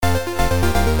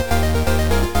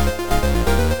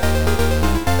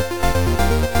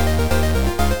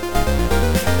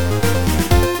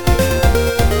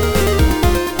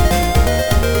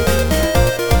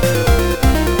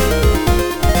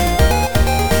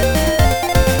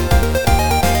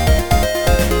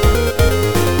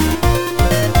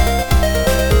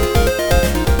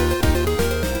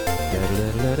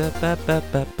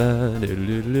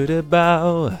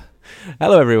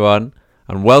Hello everyone,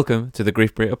 and welcome to the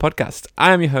Grief Burrito podcast.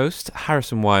 I am your host,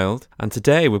 Harrison Wild, and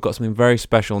today we've got something very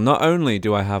special. Not only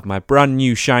do I have my brand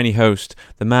new shiny host,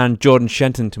 the man Jordan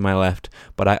Shenton to my left,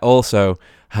 but I also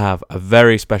have a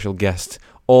very special guest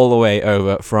all the way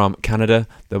over from Canada,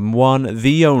 the one,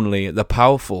 the only, the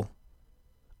powerful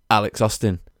Alex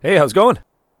Austin. Hey, how's it going?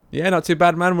 Yeah, not too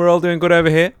bad, man. We're all doing good over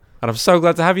here. And I'm so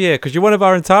glad to have you here because you're one of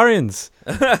our Ontarians.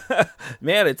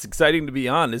 Man, it's exciting to be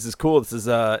on. This is cool. This is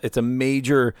it's a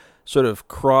major sort of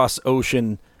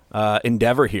cross-ocean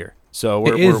endeavor here. So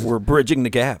we're bridging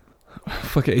the gap.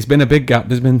 Fuck it, it's been a big gap.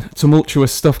 There's been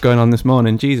tumultuous stuff going on this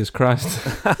morning. Jesus Christ.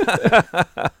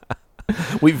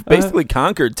 We've basically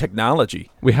conquered technology.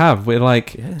 We have. We're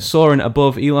like soaring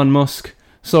above Elon Musk,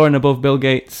 soaring above Bill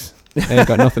Gates. They ain't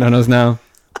got nothing on us now.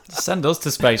 Send us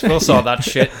to space. We'll sort that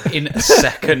shit in a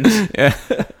second. Yeah,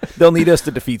 they'll need us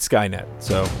to defeat Skynet,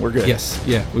 so we're good. Yes,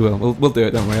 yeah, we will. We'll do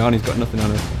it, don't worry. Arnie's got nothing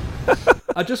on us.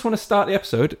 I just want to start the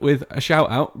episode with a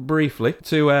shout out briefly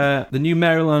to the new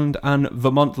Maryland and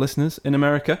Vermont listeners in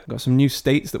America. Got some new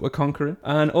states that we're conquering.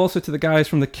 And also to the guys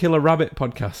from the Killer Rabbit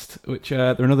podcast, which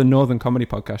they're another northern comedy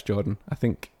podcast, Jordan. I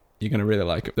think you're going to really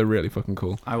like it. They're really fucking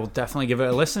cool. I will definitely give it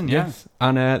a listen, yeah. Yes.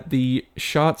 And the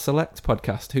Shard Select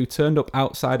podcast, who turned up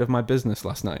outside of my business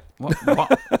last night. What?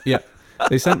 Yeah.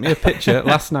 They sent me a picture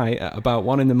last night at about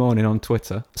 1 a.m. on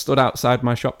Twitter. Stood outside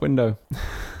my shop window.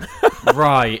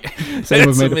 Right. Saying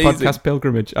we've made amazing. a podcast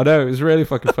pilgrimage. I know, it was really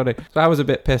fucking funny. So I was a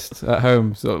bit pissed at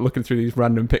home, so looking through these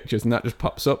random pictures, and that just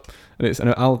pops up. And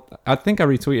I think I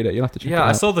retweeted it. You'll have to check it out. Yeah,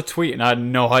 I saw the tweet and I had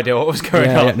no idea what was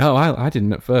going on. Yeah, no, I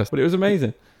didn't at first, but it was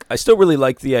amazing. I still really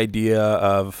like the idea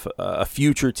of a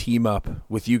future team up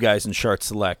with you guys in Shart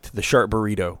Select, the Shart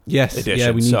Burrito edition.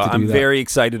 Yeah, we need to do that. I'm very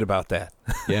excited about that.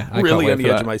 Yeah, I Really can't on wait the for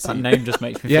edge that. of my That seat. name just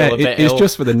makes me Yeah, feel a bit it's ill.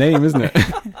 just for the name, isn't it?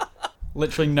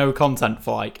 Literally no content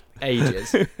for like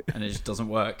ages, and it just doesn't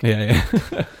work. Yeah.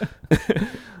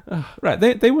 Right,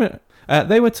 they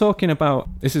were talking about,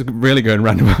 this is really going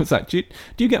random. I was like, do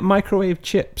you get microwave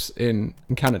chips in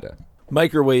Canada?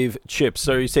 Microwave chips.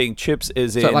 So are you saying chips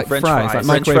is in So like French fries, fries?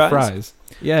 like French microwave fries? fries.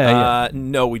 Yeah.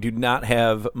 No, we do not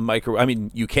have I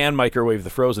mean, you can microwave the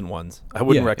frozen ones. I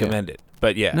wouldn't recommend it,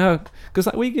 but yeah. No, because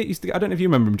like we used to. I don't know if you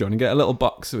remember them, John. And get a little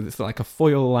box with it's like a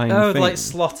foil line. Oh, thing. like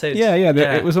slotted. Yeah.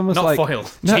 It was almost not like foil.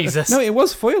 No, Jesus. No, it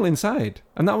was foil inside,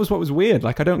 and that was what was weird.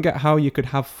 Like I don't get how you could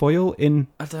have foil in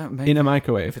I don't. a If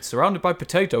microwave. it's surrounded by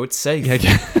potato, it's safe.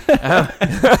 Yeah.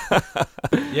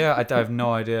 Yeah, I have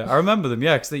no idea. I remember them,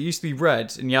 yeah, because they used to be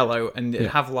red and yellow, and it'd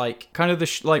have like kind of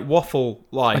the like waffle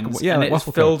lines, yeah, and like it's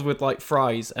waffle filled with like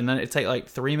fries, and then it'd take like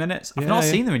 3 minutes. I've not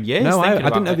seen them in years. No, I thinking didn't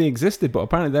about know it. they existed, but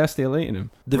apparently they're still eating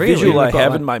them. The Really? visual I They've got,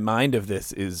 have like- in my mind of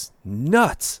this is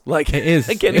nuts. Like It is.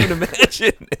 I can't even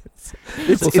imagine.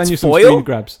 We'll send you some foil? screen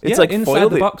grabs. It's yeah, like inside foil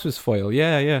the that- box was foil.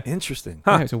 Yeah. Interesting.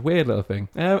 Yeah, it's a weird little thing.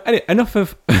 Anyway, enough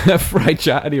of fried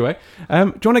chat. Anyway, do you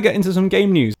want to get into some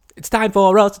game news? It's time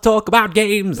for us to talk about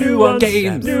games. New ones.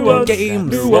 Games. New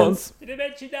ones. Did I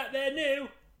mention that they're new?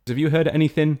 Have you heard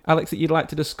anything, Alex, that you'd like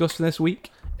to discuss this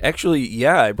week? Actually,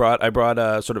 yeah, I brought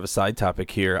a sort of a side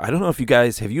topic here. I don't know if you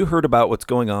guys have you heard about what's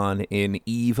going on in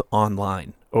EVE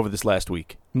Online over this last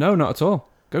week? No, not at all.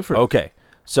 Go for it. Okay.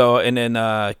 So, and then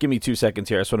give me 2 seconds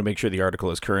here. I just want to make sure the article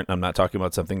is current. I'm not talking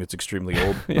about something that's extremely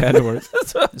old. Yeah, no worries.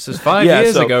 This is 5 Yeah,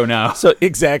 years so- ago now. So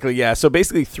exactly, yeah. So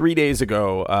basically 3 days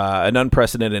ago, an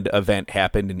unprecedented event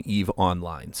happened in EVE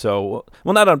Online. So,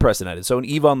 well, not unprecedented. So in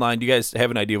EVE Online, do you guys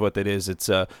have an idea of what that is? It's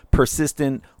a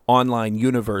persistent online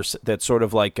universe that's sort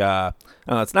of like, I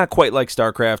don't know, it's not quite like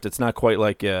StarCraft. It's not quite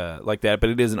like that, but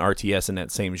it is an RTS in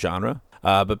that same genre.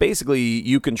 But basically,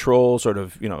 you control sort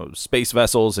of, space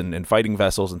vessels and fighting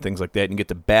vessels and things like that, and you get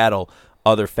to battle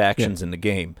other factions in the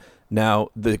game. Now,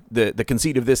 the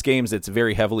conceit of this game is it's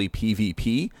very heavily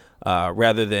PvP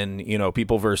rather than,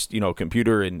 people versus,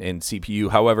 computer and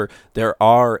CPU. However, there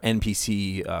are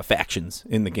NPC factions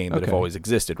in the game that have always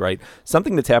existed, right?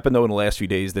 Something that's happened, though, in the last few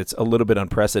days that's a little bit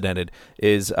unprecedented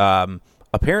is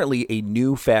apparently a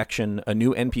new faction, a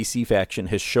new NPC faction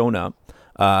has shown up.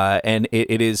 And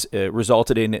it is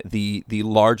resulted in the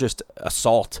largest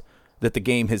assault that the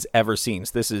game has ever seen.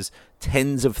 So this is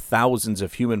tens of thousands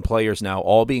of human players now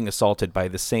all being assaulted by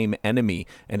the same enemy,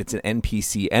 and it's an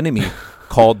NPC enemy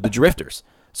called the Drifters.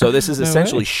 So this is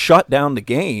essentially shut down the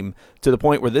game to the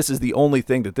point where this is the only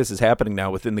thing that this is happening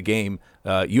now within the game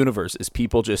universe is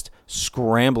people just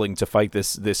scrambling to fight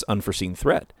this unforeseen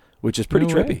threat, which is pretty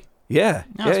No trippy. way. Yeah,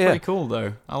 That's pretty cool,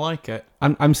 though. I like it.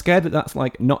 I'm scared that that's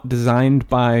like not designed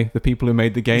by the people who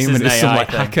made the game, This is and it's an some AI like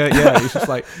thing. hacker. Yeah, it's just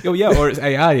like or it's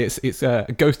AI. It's a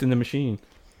ghost in the machine.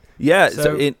 Yeah,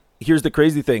 So- here's the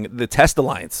crazy thing. The Test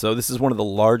Alliance, so this is one of the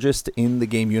largest in the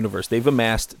game universe. They've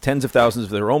amassed tens of thousands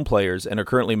of their own players and are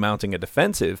currently mounting a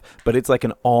defensive, but it's like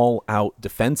an all-out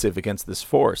defensive against this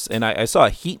force. And I saw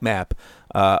a heat map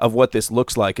of what this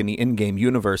looks like in the in-game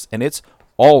universe, and it's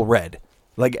all red.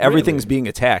 Like, everything's being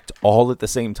attacked all at the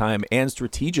same time and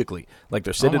strategically. Like,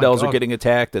 their citadels are getting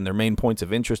attacked and their main points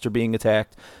of interest are being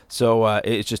attacked. So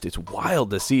it's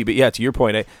wild to see. But, yeah, to your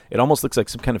point, it almost looks like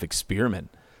some kind of experiment.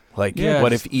 Like,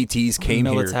 what if ETs came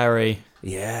military.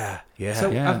 here? Yeah.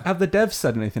 So have the devs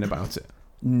said anything about it?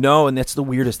 No, and that's the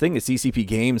weirdest thing. The CCP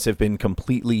Games have been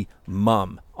completely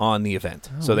mum on the event.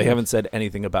 So they haven't said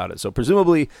anything about it. So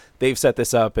presumably they've set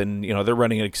this up and, they're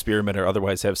running an experiment or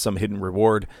otherwise have some hidden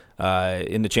reward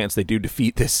in the chance they do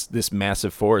defeat this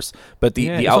massive force. But the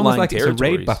it's outlying almost like it's a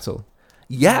territories, raid battle.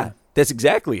 Yeah, that's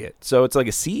exactly it. So it's like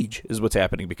a siege is what's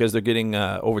happening because they're getting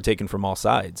overtaken from all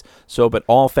sides. But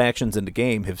all factions in the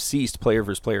game have ceased player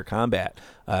versus player combat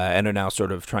and are now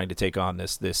sort of trying to take on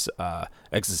this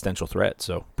existential threat.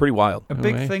 So pretty wild. A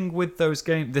big thing with this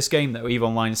game though, EVE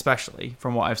Online especially,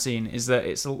 from what I've seen, is that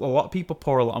it's a lot of people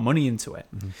pour a lot of money into it.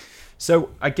 Mm-hmm.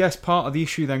 So I guess part of the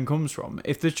issue then comes from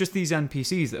if there's just these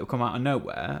NPCs that have come out of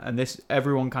nowhere and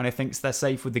everyone kind of thinks they're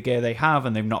safe with the gear they have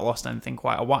and they've not lost anything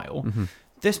quite a while. Mm-hmm.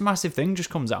 This massive thing just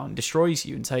comes out and destroys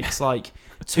you and takes like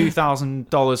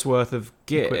 $2,000 worth of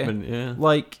gear. Equipment, yeah.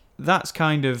 Like, it's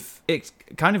kind of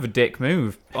a dick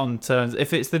move on terms.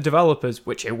 If it's the developers,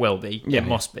 which it will be, it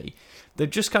must be. They've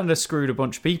just kind of screwed a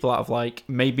bunch of people out of like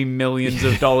maybe millions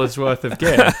of dollars worth of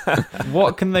gear.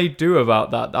 What can they do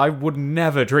about that? I would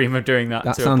never dream of doing that.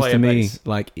 That to a sounds player to me base.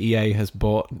 like EA has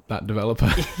bought that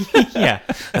developer. Yeah,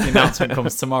 the announcement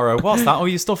comes tomorrow. What's that? All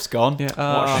your stuff's gone. Yeah,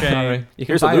 what a shame. sorry. You can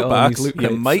Here's a buy loot it on box. these loot You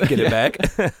crates. might get it back.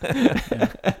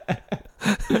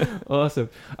 Awesome.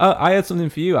 I had something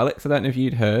for you, Alex. I don't know if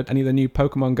you'd heard any of the new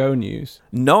Pokemon Go news.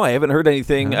 No, I haven't heard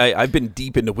anything. No? I've been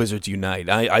deep into Wizards Unite.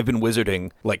 I've been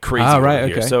wizarding like crazy right, over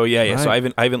here. okay. So yeah. Right. So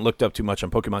I haven't looked up too much on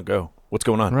Pokemon Go. What's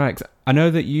going on? Right. I know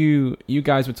that you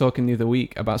guys were talking the other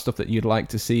week about stuff that you'd like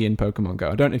to see in Pokemon Go.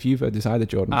 I don't know if you've heard this either,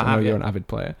 Jordan. I know you're an avid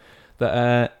player.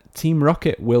 That Team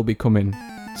Rocket will be coming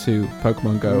to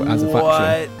Pokemon Go as a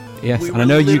faction. Yes, We and were I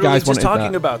know you guys just wanted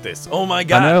talking that. about this. Oh my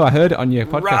god! I know. I heard it on your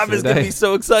podcast Rob the is other gonna day. be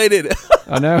so excited.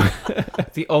 I know.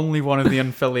 The only one of the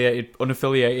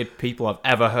unaffiliated people I've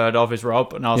ever heard of is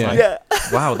Rob, and I was like, Yeah,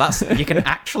 "Wow, you can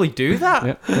actually do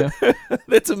that." Yeah.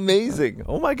 that's amazing.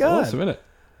 Oh my god! Awesome, isn't it?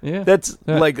 Yeah. That's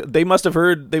like they must have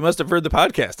heard the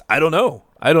podcast. I don't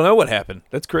know what happened.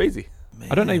 That's crazy. Man.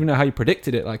 I don't even know how you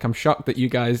predicted it. Like, I'm shocked that you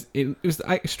guys. It was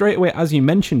like, straight away as you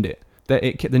mentioned it that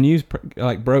the news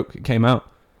broke. It came out.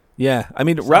 Yeah, I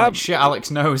mean, It's Rob. like, shit,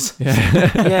 Alex knows.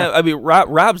 Yeah, I mean,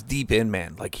 Rob's deep in,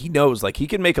 man. Like, he knows. Like, he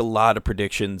can make a lot of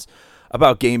predictions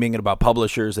about gaming and about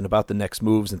publishers and about the next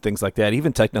moves and things like that.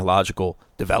 Even technological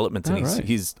developments, and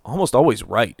he's almost always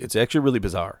right. It's actually really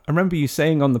bizarre. I remember you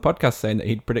saying on the podcast saying that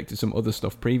he'd predicted some other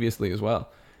stuff previously as well.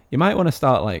 You might want to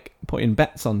start like putting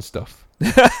bets on stuff.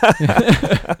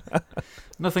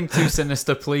 Nothing too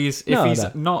sinister, please. If No, he's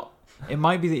no. not, it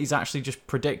might be that he's actually just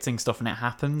predicting stuff and it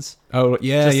happens. Oh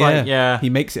yeah, Just yeah. like, yeah. He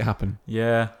makes it happen.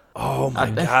 Yeah. Oh my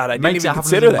god, I didn't makes even it happen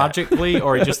consider that. magically,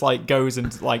 or he just like goes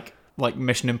and like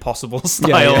Mission Impossible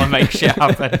style and makes shit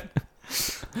happen.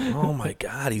 Oh my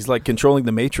god, he's like controlling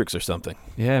the Matrix or something.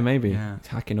 Yeah, maybe. Yeah. He's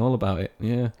hacking all about it.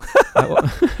 Yeah.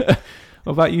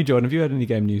 What about you, Jordan? Have you heard any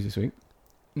game news this week?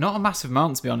 Not a massive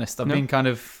amount, to be honest. I've been kind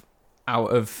of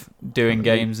out of doing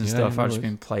games and stuff. I've just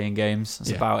been playing games.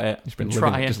 That's about it. Just been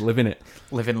trying, just living it.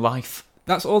 living life.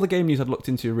 That's all the game news I'd looked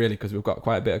into really, because we've got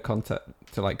quite a bit of content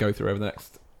to like go through over the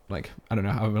next, like, I don't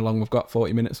know however long we've got,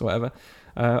 40 minutes or whatever.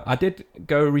 I did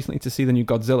go recently to see the new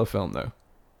Godzilla film though.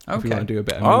 If you want to do a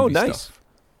bit of movie nice stuff.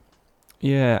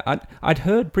 Yeah, I'd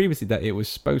heard previously that it was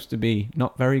supposed to be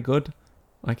not very good.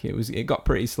 Like it got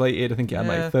pretty slated. I think it had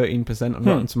like 13% on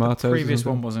Rotten Tomatoes. The previous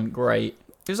one wasn't great.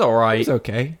 It was alright. It was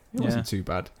okay. It wasn't too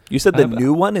bad. You said the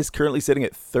new one is currently sitting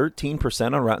at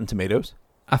 13% on Rotten Tomatoes?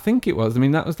 I think it was. I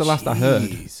mean, that was the last I heard.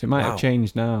 It might have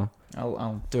changed now.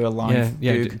 I'll do a live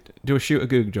Goog. Do a shoot a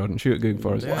Goog, Jordan. Shoot a Goog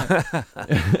for us.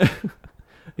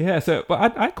 Yeah, so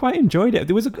but I quite enjoyed it.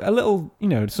 There was a little,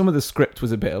 some of the script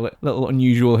was a little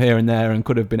unusual here and there and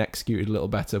could have been executed a little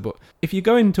better. But if you're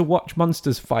going to watch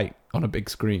monsters fight on a big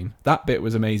screen, that bit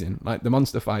was amazing. Like the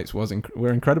monster fights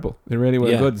were incredible. They really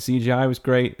were good. The CGI was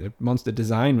great. The monster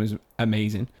design was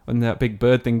amazing. And that big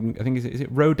bird thing, I think is it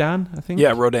Rodan? I think.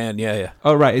 Yeah, Rodan. Yeah.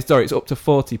 Oh right, it's up to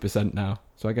 40% now.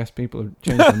 So I guess people have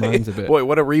changed their minds a bit. Boy,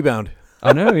 what a rebound!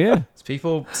 I know, yeah. It's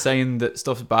people saying that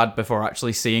stuff's bad before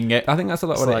actually seeing it. I think that's a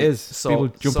lot It's what like, it is. People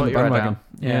jump on the bandwagon.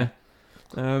 Yeah.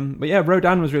 But yeah,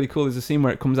 Rodan was really cool. There's a scene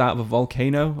where it comes out of a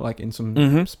volcano, like in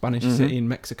some Spanish city in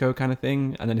Mexico kind of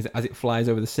thing, and then as it flies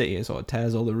over the city, it sort of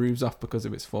tears all the roofs off because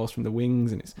of its force from the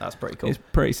wings, and That's pretty cool. it's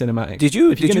pretty cinematic. Did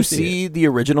you If you're gonna see the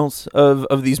originals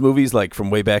of these movies, like from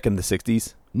way back in the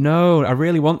 60s? No, I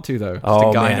really want to though.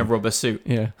 Oh, a guy man. in a rubber suit.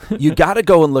 Yeah. You got to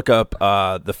go and look up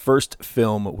the first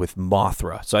film with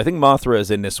Mothra. So I think Mothra is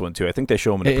in this one too. I think they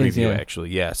show him in a It preview is, yeah.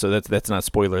 actually. Yeah, so that's not a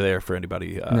spoiler there for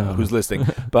anybody No. who's listening.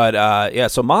 But yeah,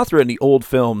 so Mothra in the old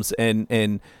films, and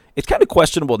it's kind of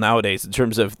questionable nowadays in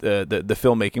terms of the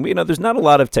filmmaking. But, you know, there's not a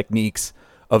lot of techniques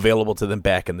available to them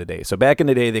back in the day. So back in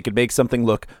the day, they could make something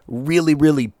look really,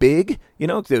 really big. You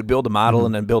know, they would build a model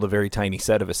and then build a very tiny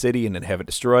set of a city and then have it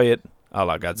destroy it, a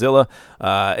la Godzilla.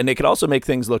 And they could also make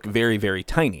things look very, very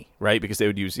tiny, right? Because they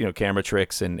would use, you know, camera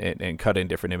tricks and cut in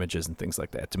different images and things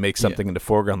like that to make something in the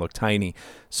foreground look tiny.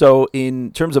 So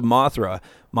in terms of Mothra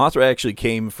actually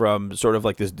came from sort of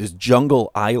like this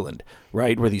jungle island,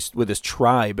 right, where this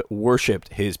tribe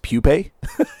worshipped his pupae,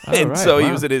 and so he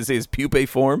was in his pupae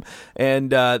form.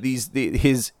 And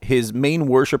his main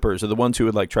worshippers are the ones who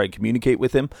would like try to communicate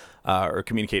with him, or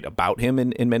communicate about him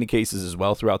in many cases as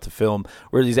well throughout the film.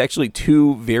 Where there's actually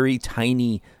two very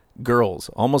tiny girls,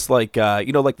 almost like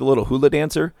you know, like the little hula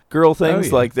dancer girl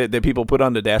things, like that people put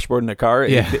on the dashboard in a car.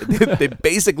 Yeah. They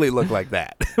basically look like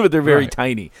that, but they're very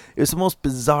tiny. It's the most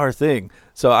bizarre thing.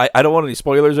 So I don't want any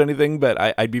spoilers or anything, but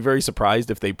I'd be very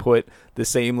surprised if they put the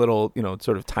same little, you know,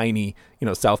 sort of tiny, you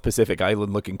know, South Pacific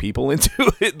Island looking people into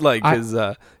it, like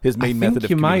his main method of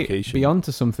you communication. might be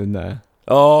onto something there.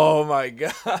 Oh my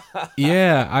god!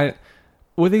 Yeah,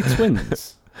 were they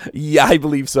twins? Yeah, I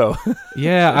believe so.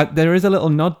 Yeah, there is a little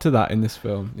nod to that in this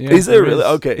film. Yeah, Is there really?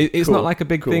 Okay, It's cool, not like a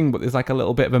big cool. thing, but there's like a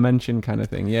little bit of a mention kind of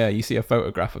thing. Yeah, you see a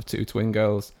photograph of two twin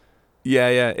girls.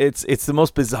 Yeah, it's the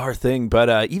most bizarre thing.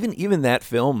 But even that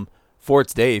film, for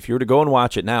its day, if you were to go and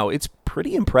watch it now, it's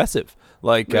pretty impressive.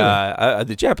 Like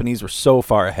the Japanese were so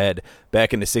far ahead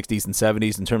back in the 60s and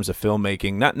 70s in terms of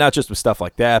filmmaking, not just with stuff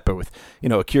like that, but with, you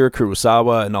know, Akira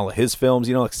Kurosawa and all of his films,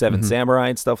 you know, like Seven Samurai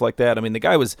and stuff like that. I mean, the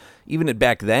guy was, even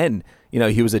back then, you know,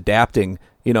 he was adapting,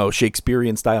 you know,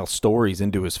 Shakespearean style stories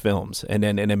into his films, and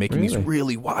then making these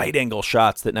really wide angle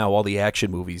shots that now all the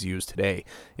action movies use today.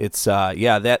 It's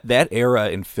that era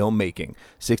in filmmaking,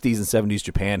 60s and 70s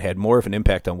Japan, had more of an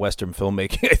impact on Western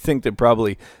filmmaking, I think, than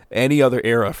probably any other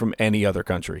era from any other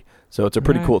country. So it's a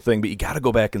pretty cool thing, but you got to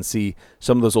go back and see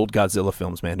some of those old Godzilla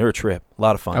films, man. They're a trip. A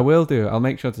lot of fun. I will do. I'll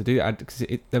make sure to do that because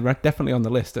they're definitely on the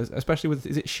list, especially with,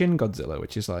 is it Shin Godzilla,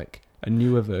 which is like a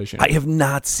newer version. I have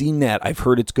not seen that. I've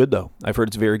heard it's good, though. I've heard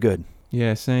it's very good.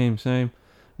 Yeah, same.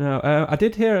 No, I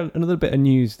did hear another bit of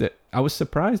news that I was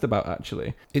surprised about,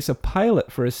 actually. It's a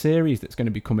pilot for a series that's going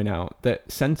to be coming out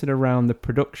that centered around the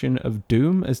production of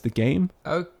Doom as the game.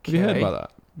 Okay. Have you heard about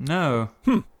that? No.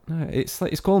 No,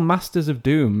 it's called Masters of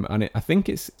Doom, and I think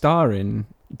it's starring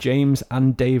James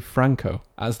and Dave Franco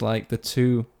as like the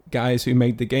two guys who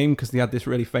made the game, because they had this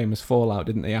really famous fallout,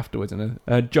 didn't they, afterwards? And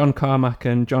John Carmack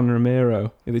and John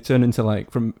Romero, they turned into like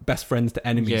from best friends to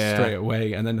enemies straight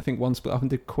away, and then I think one split off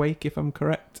into Quake, if I'm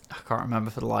correct. I can't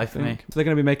remember for the life of me. So they're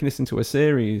going to be making this into a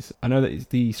series. I know that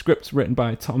the script's written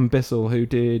by Tom Bissell, who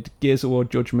did Gears of War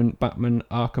Judgment, Batman,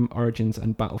 Arkham Origins,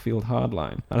 and Battlefield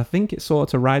Hardline. And I think it's sort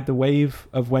of to ride the wave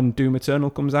of when Doom Eternal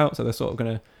comes out, so they're sort of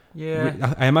going to...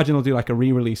 Yeah. I imagine they'll do like a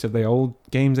re-release of the old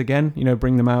games again, you know,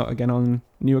 bring them out again on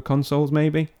newer consoles,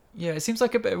 maybe. Yeah, it seems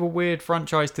like a bit of a weird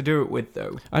franchise to do it with,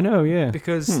 though. I know, yeah.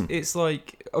 Because it's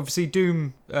like, obviously,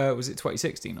 Doom, was it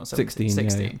 2016 or 17?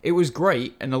 16. Yeah. It was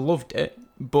great, and I loved it,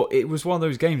 but it was one of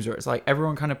those games where it's like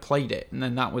everyone kind of played it, and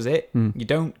then that was it. You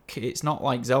don't, it's not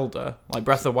like Zelda, like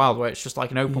Breath of the Wild, where it's just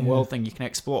like an open world thing you can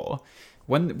explore.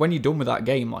 When you're done with that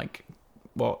game, like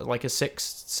a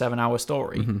 6-7 hour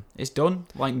story, it's done.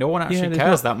 Like, no one actually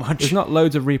cares that much. There's not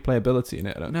loads of replayability in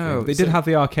it, I don't think. They did have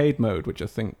the arcade mode, which I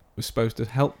think was supposed to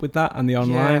help with that, and the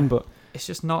online, but it's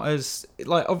just not as,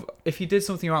 like, if you did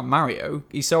something about Mario,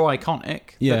 he's so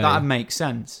iconic that'd make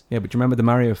sense. Yeah, but do you remember the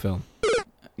Mario film?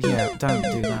 Yeah, don't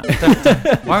do that.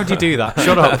 Don't. Why would you do that?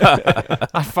 Shut up.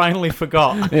 I finally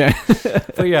forgot. Yeah.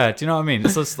 But yeah, do you know what I mean?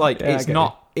 It's just like, Yeah,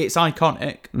 it's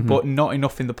iconic, but not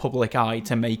enough in the public eye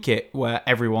to make it where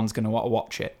everyone's going to want to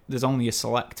watch it. There's only a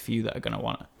select few that are going to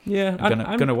want it. Yeah,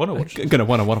 I'm gonna want to watch it. Gonna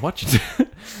want to watch it.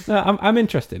 No, I'm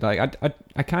interested. Like,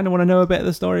 I kind of want to know a bit of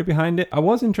the story behind it. I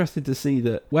was interested to see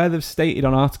that where they've stated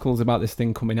on articles about this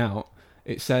thing coming out,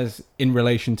 it says in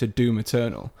relation to Doom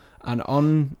Eternal, and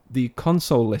on the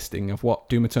console listing of what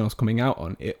Doom Eternal's coming out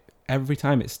on, every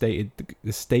time it stated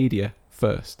the Stadia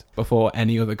first before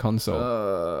any other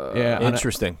console.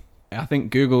 Interesting. I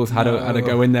think Google's had to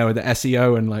go in there with the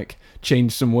SEO and like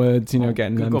change some words,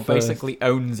 getting Google them first. basically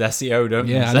owns SEO, don't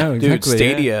they? Yeah, I know, exactly.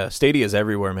 Dude, Stadia's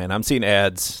everywhere, man. I'm seeing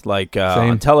ads like Same.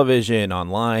 on television,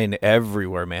 online,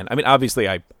 everywhere, man. I mean, obviously,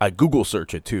 I Google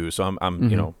search it too, so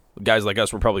I'm guys like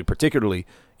us were probably particularly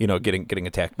getting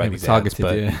attacked by Maybe these targeted,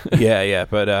 ads, but yeah,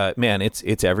 but man,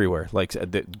 it's everywhere. Like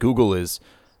Google is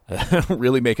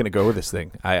really making a go of this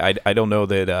thing. I don't know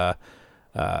that.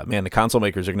 Man, the console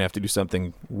makers are going to have to do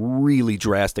something really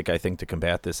drastic, I think, to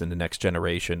combat this in the next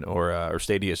generation, or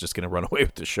Stadia is just going to run away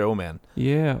with the show, man.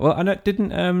 Yeah, well, I know,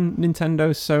 didn't Nintendo,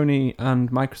 Sony, and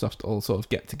Microsoft all sort of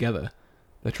get together?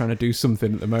 They're trying to do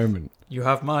something at the moment. You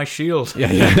have my shield.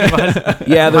 Yeah.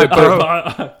 Yeah,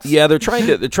 they're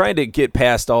trying to get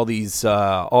past all these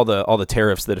all the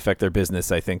tariffs that affect their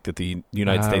business. I think that the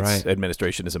United States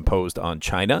administration has imposed on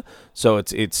China. So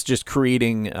it's just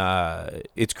creating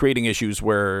issues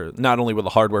where not only will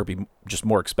the hardware be just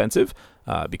more expensive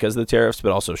because of the tariffs,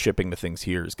 but also shipping the things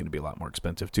here is going to be a lot more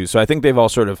expensive too. So I think they've all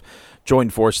sort of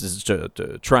joined forces to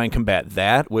try and combat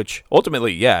that, which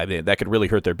ultimately, that could really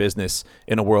hurt their business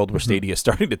in a world where Stadia is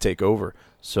starting to take over.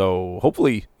 So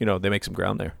hopefully, they make some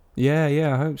ground there. Yeah,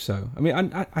 I hope so. I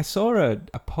mean, I saw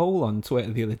a poll on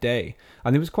Twitter the other day,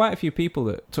 and there was quite a few people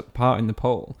that took part in the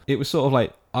poll. It was sort of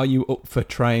like, are you up for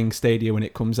trying Stadia when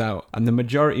it comes out? And the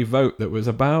majority vote that was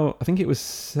about, I think it was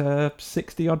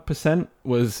 60-odd%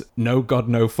 was no, God,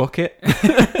 no, fuck it.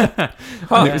 And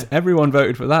it was, everyone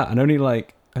voted for that, and only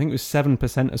I think it was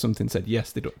 7% or something said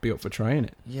yes, they'd be up for trying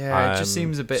it. Yeah, it just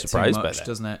seems a bit too much,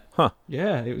 doesn't it? Huh.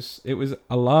 Yeah, it was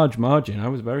a large margin. I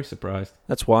was very surprised.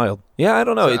 That's wild. Yeah, I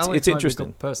don't know. So it's interesting. Might be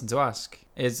a good person to ask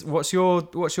is what's your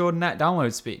net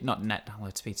download speed? Not net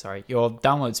download speed. Sorry, your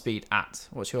download speed at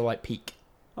what's your peak?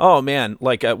 Oh man,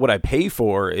 what I pay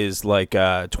for is 20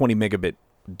 megabit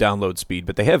download speed,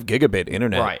 but they have gigabit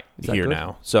internet here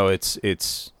now. So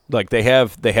it's like they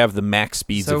have the max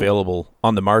speeds available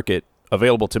on the market.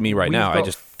 Available to me right now. I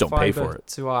just don't pay for it.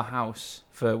 To our house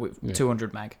for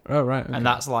 200 meg. Oh, right. Okay. And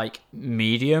that's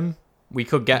medium. We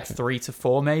could get 3 to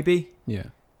 4 maybe. Yeah.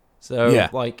 So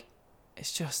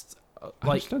it's just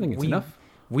I just don't think it's enough.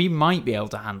 We might be able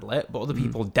to handle it, but other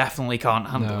people definitely can't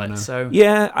handle it. No. So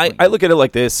yeah, I look at it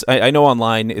like this. I know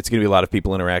online it's going to be a lot of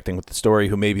people interacting with the story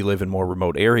who maybe live in more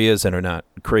remote areas and are not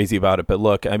crazy about it. But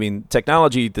look, I mean,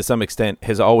 technology to some extent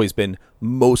has always been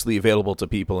mostly available to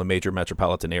people in major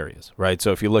metropolitan areas, right?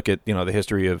 So if you look at the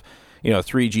history of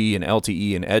 3G and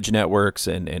LTE and edge networks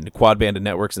and quad banded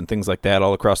networks and things like that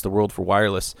all across the world for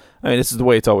wireless. I mean, this is the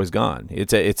way it's always gone.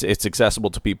 It's accessible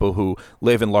to people who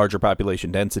live in larger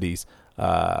population densities,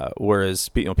 whereas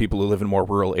people who live in more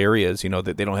rural areas,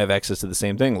 that they don't have access to the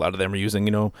same thing. A lot of them are using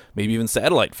maybe even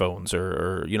satellite phones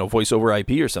or voice over IP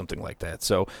or something like that.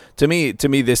 So to me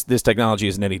this technology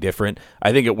isn't any different.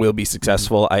 I think it will be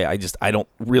successful. I don't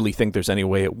really think there's any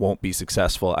way it won't be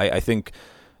successful. I think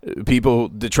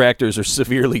detractors are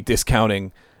severely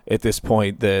discounting at this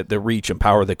point the reach and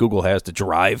power that Google has to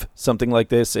drive something like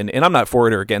this, and I'm not for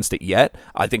it or against it yet.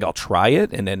 I think I'll try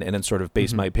it and then sort of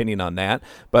base my opinion on that.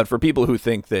 But for people who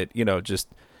think that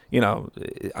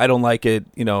I don't like it,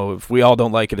 if we all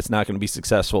don't like it, it's not going to be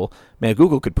successful. Man,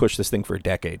 Google could push this thing for a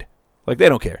decade. They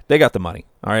don't care. They got the money.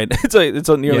 All right. It's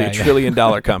a nearly $1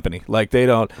 trillion company. They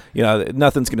don't,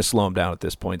 nothing's going to slow them down at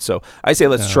this point. So I say,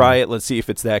 let's try it. Let's see if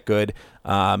it's that good.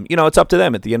 It's up to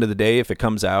them at the end of the day. If it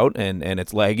comes out and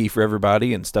it's laggy for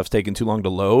everybody and stuff's taking too long to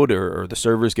load or the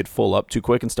servers get full up too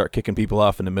quick and start kicking people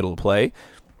off in the middle of play,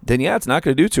 then it's not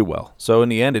going to do too well. So in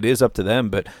the end, it is up to them.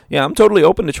 But yeah, I'm totally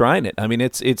open to trying it. I mean,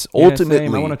 it's ultimately.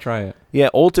 Same. I want to try it. Yeah,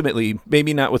 ultimately,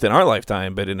 maybe not within our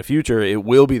lifetime, but in the future, it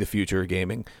will be the future of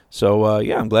gaming. So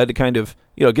I'm glad to kind of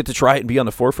get to try it and be on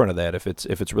the forefront of that if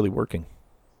it's really working.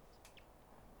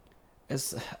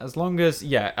 As long as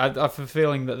I have a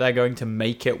feeling that they're going to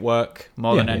make it work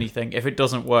more than anything. If it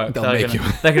doesn't work, they're going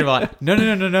to be like,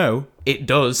 no, it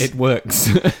does. It works.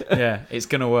 Yeah, it's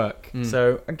going to work.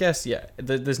 So I guess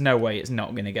there's no way it's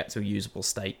not going to get to a usable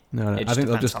state. No, I think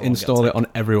they'll just install it on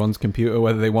everyone's computer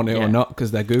whether they want it or not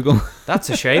because they're Google. That's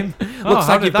a shame. Looks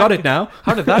like you've got it now.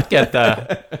 How did that get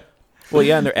there? Well,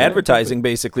 yeah, and they're advertising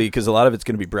basically because a lot of it's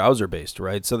going to be browser-based,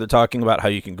 right? So they're talking about how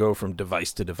you can go from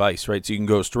device to device, right? So you can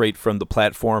go straight from the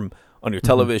platform on your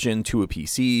television to a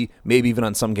PC, maybe even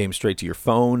on some games straight to your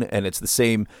phone, and it's the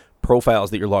same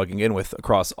profiles that you're logging in with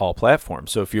across all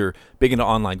platforms. So if you're big into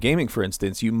online gaming, for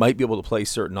instance, you might be able to play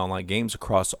certain online games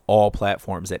across all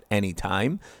platforms at any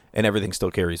time, and everything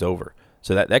still carries over.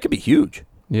 So that could be huge.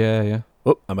 Yeah.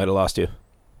 Oh, I might have lost you.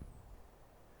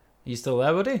 You still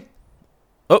there, buddy?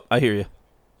 Oh, I hear you.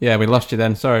 Yeah, we lost you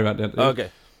then. Sorry about that.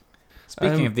 Okay.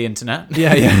 Speaking of the internet.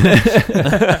 Yeah,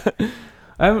 yeah.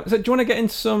 So do you want to get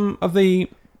into some of the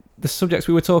subjects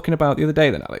we were talking about the other day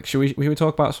then, Alex? Should we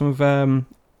talk about some of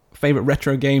favourite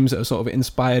retro games that have sort of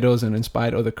inspired us and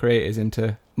inspired other creators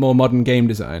into more modern game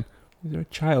design? Is there a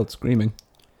child screaming?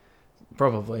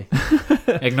 Probably.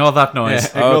 Ignore that noise.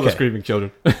 Yeah, ignore the Okay. screaming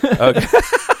children. Okay.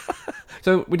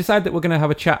 So we decided that we're going to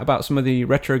have a chat about some of the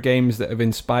retro games that have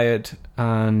inspired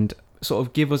and sort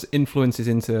of give us influences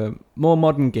into more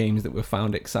modern games that we've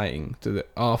found exciting to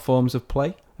our forms of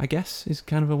play, I guess, is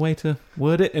kind of a way to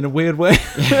word it in a weird way.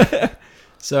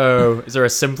 So, is there a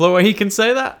simpler way he can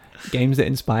say that? Games that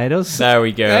inspired us. There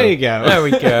we go. There you go. There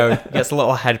we go. Gets a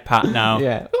little head pat now.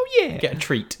 Yeah. Oh, yeah. Get a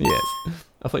treat. Yes.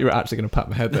 I thought you were actually going to pat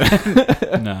my head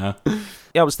there. No.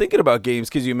 Yeah, I was thinking about games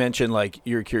because you mentioned like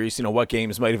you're curious, what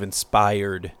games might have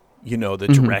inspired, the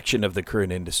Mhm. direction of the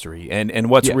current industry, and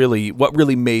what Yeah.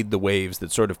 really made the waves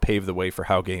that sort of paved the way for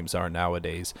how games are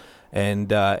nowadays.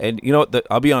 And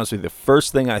I'll be honest with you, the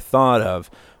first thing I thought of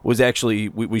was actually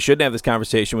we shouldn't have this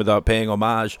conversation without paying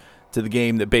homage to the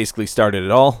game that basically started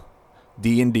it all,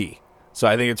 D&D. So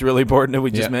I think it's really important that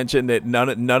we just Yeah. mention that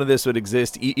none of this would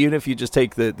exist, even if you just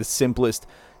take the simplest,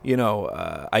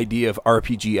 idea of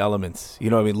RPG elements.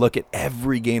 Look at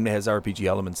every game that has RPG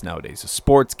elements nowadays. So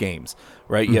sports games,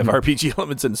 right? You have Mhm. RPG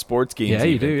elements in sports games. Yeah,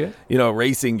 you even. do,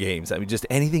 Racing games. I mean, just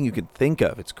anything you could think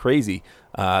of. It's crazy.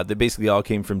 That basically all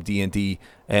came from D&D,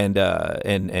 and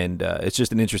it's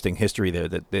just an interesting history there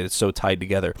that it's so tied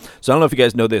together. So I don't know if you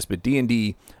guys know this, but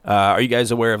D&D, are you guys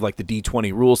aware of like the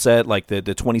D20 rule set, like the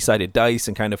 20-sided dice,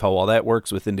 and kind of how all that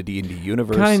works within the D&D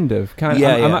universe? Kind of. Yeah,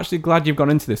 I'm yeah. actually glad you've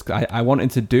gone into this. I wanted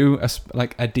to do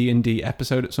a D&D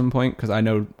episode at some point because I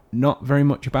know not very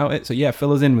much about it. So yeah,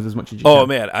 fill us in with as much as you Oh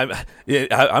can. man,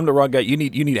 I'm the wrong guy. You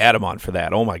need Adam on for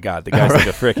that. Oh my god, the guy's like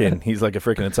a frickin' he's like a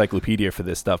frickin' encyclopedia for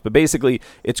this stuff. But basically,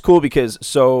 it's cool because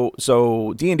so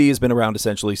D&D has been around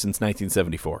essentially since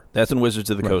 1974. That's when Wizards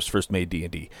of the Right. Coast first made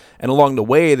D&D, and along the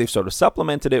way they've sort of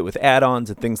supplemented it with add-ons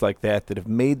and things like that have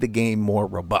made the game more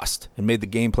robust and made the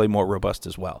gameplay more robust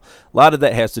as well. A lot of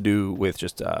that has to do with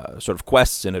just sort of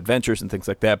quests and adventures and things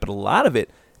like that, but a lot of it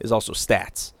is also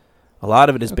stats. A lot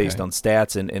of it is based Okay. on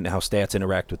stats and how stats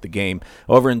interact with the game.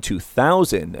 Over in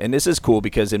 2000, and this is cool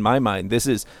because in my mind, this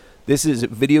is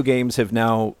video games have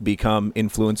now become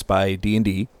influenced by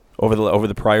D&D over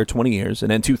the prior 20 years,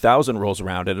 and then 2000 rolls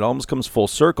around, and it almost comes full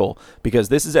circle because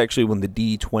this is actually when the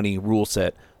D20 rule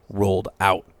set rolled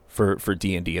out for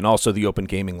D&D, and also the open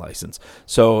gaming license.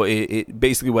 So it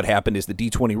basically what happened is the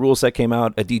D20 rule set came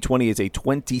out. A D20 is a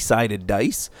 20-sided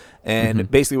dice, and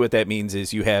basically what that means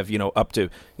is you have up to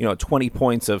 20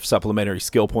 points of supplementary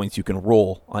skill points you can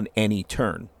roll on any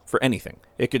turn for anything.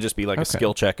 It could just be like a Okay.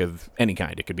 skill check of any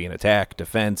kind. It could be an attack,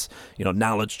 defense,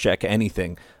 knowledge check,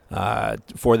 anything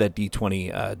for that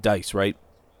D20 dice, right?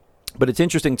 But it's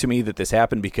interesting to me that this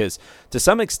happened because, to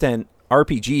some extent,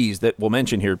 RPGs that we'll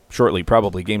mention here shortly,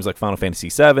 probably games like Final Fantasy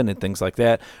VII and things like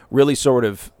that, really sort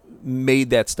of made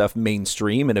that stuff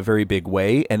mainstream in a very big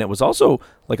way. And it was also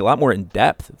like a lot more in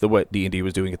depth than what D&D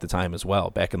was doing at the time as well,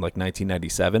 back in like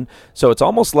 1997. So it's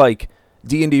almost like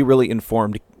D&D really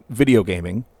informed video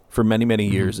gaming for many, many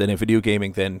years, and video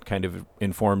gaming then kind of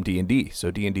informed D&D.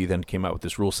 So D&D then came out with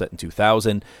this rule set in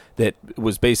 2000 that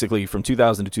was basically from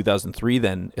 2000 to 2003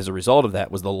 then, as a result of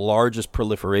that, was the largest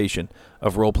proliferation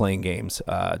of role-playing games,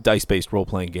 dice-based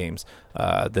role-playing games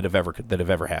that have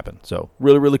ever happened. So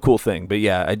really, really cool thing. But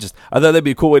yeah, I thought that'd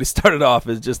be a cool way to start it off,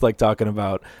 is just like talking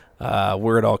about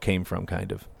where it all came from,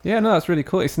 kind of. Yeah, no, that's really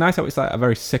cool. It's nice how it's like a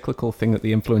very cyclical thing that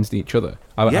they influenced each other.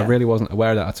 I Yeah. really wasn't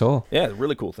aware of that at all. Yeah,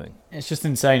 really cool thing. It's just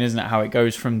insane, isn't it? How it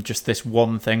goes from just this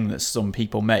one thing that some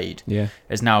people made Yeah.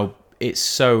 is now it's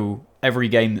so every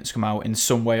game that's come out in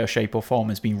some way or shape or form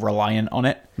has been reliant on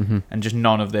it, and just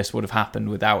none of this would have happened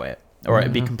without it, or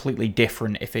it'd be completely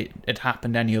different if it had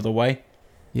happened any other way.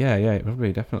 Yeah, it would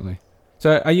be, definitely.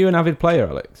 So are you an avid player,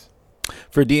 Alex?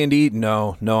 For D&D,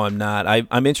 no, I'm not.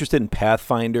 I'm interested in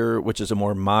Pathfinder, which is a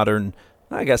more modern,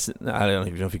 I guess, I don't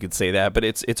even know if you could say that, but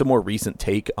it's a more recent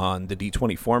take on the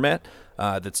D20 format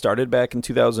that started back in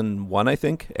 2001, I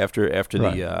think, after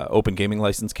Right. the open gaming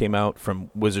license came out from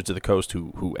Wizards of the Coast,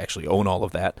 who actually own all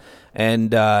of that.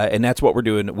 And that's what we're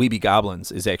doing. Weeby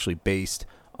Goblins is actually based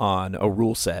on a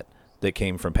rule set that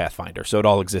came from Pathfinder, so it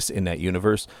all exists in that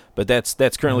universe. But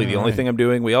that's currently the only Right. thing I'm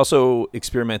doing. We also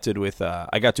experimented with.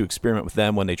 I got to experiment with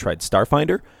them when they tried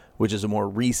Starfinder, which is a more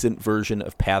recent version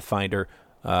of Pathfinder,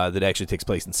 that actually takes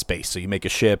place in space. So you make a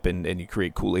ship and you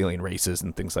create cool alien races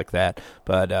and things like that.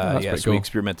 But that's so pretty cool. we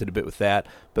experimented a bit with that.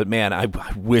 But man, I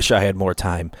wish I had more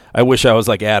time. I wish I was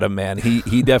like Adam, man.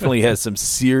 He definitely has some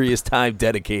serious time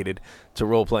dedicated to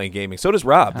role-playing gaming. So does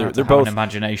Rob. They're both an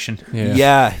imagination.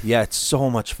 Yeah. It's so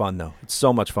much fun though. It's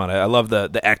so much fun. I love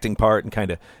the acting part and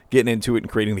kind of getting into it and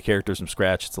creating the characters from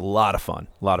scratch. It's a lot of fun.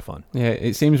 Yeah,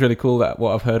 it seems really cool that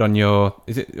what I've heard on your,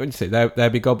 is it, what did you say, there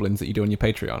be goblins that you do on your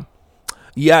Patreon?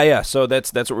 Yeah. So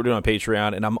that's what we're doing on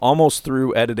Patreon, and I'm almost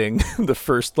through editing the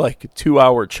first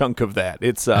 2-hour chunk of that.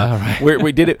 It's right.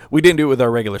 we did it. We didn't do it with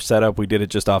our regular setup. We did it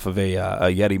just off of a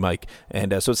Yeti mic,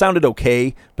 and so it sounded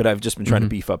okay. But I've just been trying to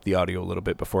beef up the audio a little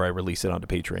bit before I release it onto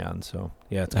Patreon. So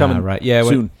yeah, it's coming right. Yeah,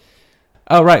 soon.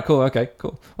 Oh, right. Cool. Okay,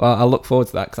 cool. Well, I'll look forward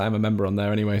to that because I'm a member on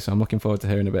there anyway, so I'm looking forward to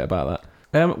hearing a bit about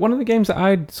that. One of the games that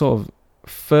I'd sort of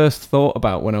first thought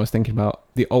about when I was thinking about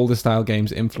the older style games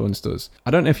that influenced us,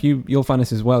 I don't know if you'll find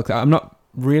this as well, 'cause I'm not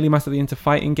really massively into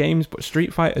fighting games, but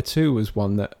Street Fighter 2 was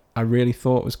one that I really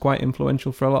thought was quite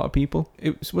influential for a lot of people.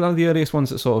 It was one of the earliest ones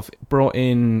that sort of brought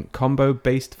in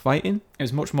combo-based fighting. It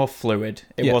was much more fluid.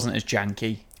 It wasn't as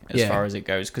janky as far as it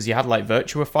goes, because you had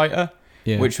Virtua Fighter,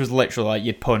 which was literally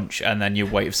you'd punch and then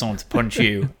you'd wait for someone to punch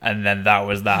you, and then that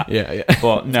was that. Yeah.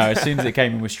 But no, as soon as it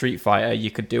came in with Street Fighter,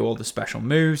 you could do all the special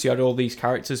moves. You had all these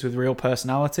characters with real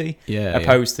personality,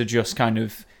 opposed to just kind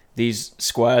of these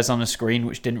squares on a screen,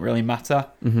 which didn't really matter.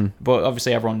 Mm-hmm. But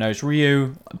obviously, everyone knows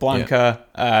Ryu, Blanca,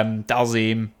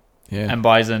 Dalzim, and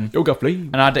Bison. Yoga Flea.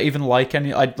 And I don't even like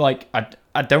any.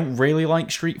 I don't really like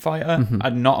Street Fighter. Mm-hmm.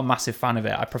 I'm not a massive fan of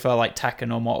it. I prefer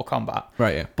Tekken or Mortal Kombat.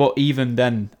 Right, yeah. But even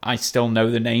then, I still know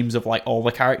the names of all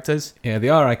the characters. Yeah, they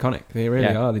are iconic. They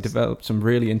really are. They developed some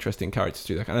really interesting characters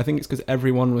through that. And I think it's because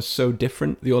everyone was so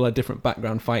different. They all had different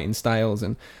background fighting styles.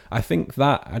 And I think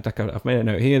that, I've made a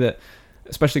note here that,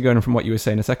 especially going from what you were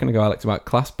saying a second ago, Alex, about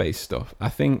class-based stuff, I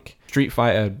think Street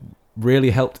Fighter really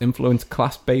helped influence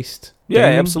class-based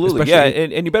gaming, absolutely. Yeah,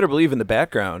 and you better believe in the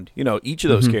background, each of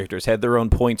those characters had their own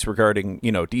points regarding,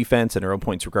 defense and their own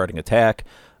points regarding attack.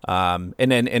 And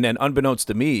then unbeknownst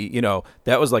to me,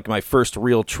 that was my first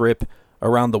real trip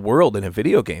around the world in a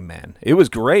video game, man. It was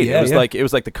great. It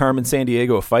was like the Carmen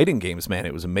Sandiego of fighting games, man.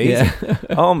 It was amazing. Yeah.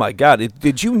 Oh my God.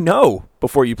 Did you know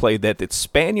before you played that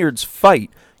Spaniards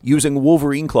fight using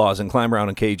Wolverine claws and climb around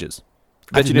in cages?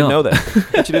 Bet you didn't know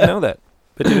that. Bet you didn't know that.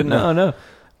 Bet you didn't know. No.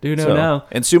 Do know now.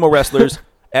 And sumo wrestlers,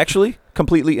 actually,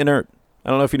 completely inert. I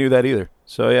don't know if you knew that either.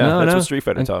 So, that's what Street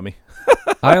Fighter taught me.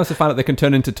 I also found out they can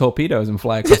turn into torpedoes and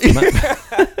fly across the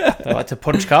map. They like to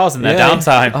punch cars in their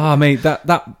downtime. Oh, mate,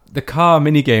 the car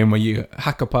minigame where you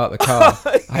hack apart the car.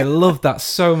 I love that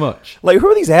so much. Who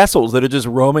are these assholes that are just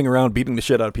roaming around beating the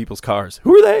shit out of people's cars?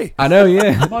 Who are they? I know,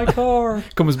 yeah. My car.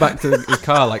 Comes back to his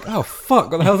car oh,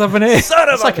 fuck, what the hell's happening here?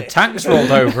 It's like a tank's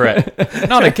rolled over it.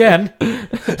 Not again.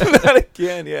 Not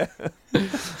again, yeah.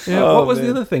 What was the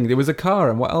other thing? There was a car,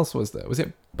 and what else was there? Was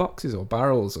it boxes or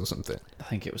barrels or something? I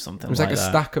think it was something It was like a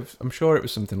stack of... I'm sure it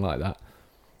was something like that.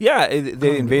 Yeah,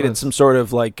 they invaded some sort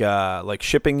of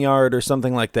shipping yard or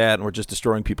something like that, and were just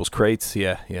destroying people's crates.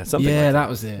 Yeah, something. Yeah, like that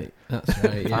was it. That's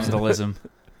right. Vandalism.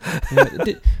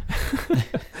 It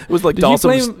was like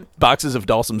Dalsum's boxes of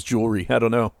Dalsum's jewelry. I don't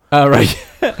know. Oh right,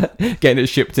 getting it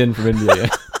shipped in from India.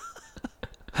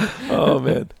 Oh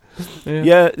man.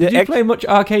 Yeah. Did you play much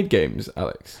arcade games,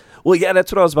 Alex? Well, yeah,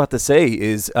 that's what I was about to say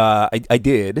is I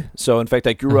did. So, in fact,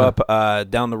 I grew up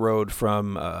down the road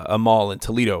from a mall in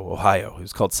Toledo, Ohio. It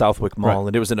was called Southwick Mall,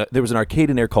 and there was an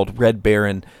arcade in there called Red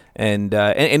Baron, and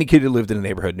any kid who lived in the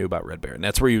neighborhood knew about Red Baron.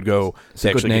 That's where you'd go to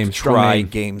actually get to try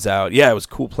games out. Yeah, it was a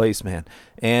cool place, man.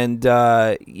 And,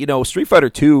 Street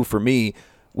Fighter 2, for me,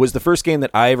 was the first game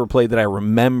that I ever played that I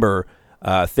remember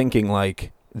thinking,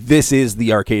 this is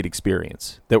the arcade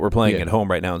experience that we're playing at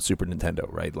home right now on Super Nintendo,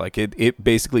 right? It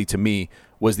basically, to me,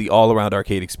 was the all-around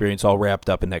arcade experience all wrapped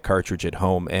up in that cartridge at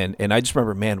home. And I just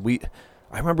remember, man,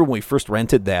 I remember when we first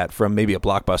rented that from maybe a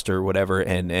Blockbuster or whatever,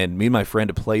 and me and my friend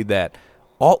had played that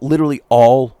literally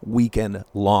all weekend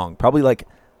long. Probably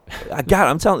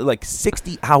I'm telling you,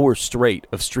 60 hours straight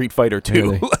of Street Fighter 2.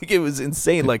 Really? It was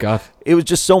insane. God. It was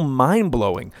just so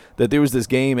mind-blowing that there was this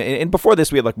game. And before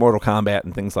this, we had Mortal Kombat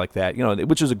and things like that,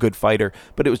 which was a good fighter,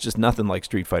 but it was just nothing like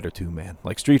Street Fighter 2, man.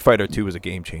 Street Fighter 2 was a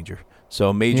game changer.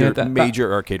 So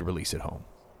major arcade release at home.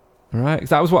 Right.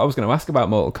 That was what I was going to ask about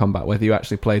Mortal Kombat, whether you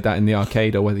actually played that in the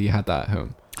arcade or whether you had that at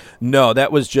home. No,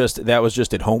 that was just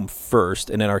at home first,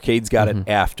 and then arcades got it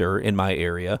after in my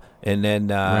area, and then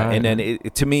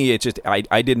to me, it just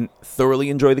I didn't thoroughly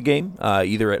enjoy the game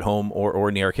either at home or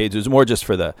in the arcades. It was more just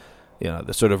for the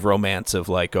the sort of romance of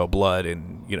blood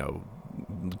and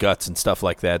guts and stuff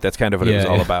like that. That's kind of what it was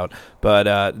all about.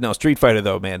 But no, Street Fighter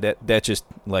though, man, that just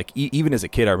like even as a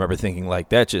kid, I remember thinking like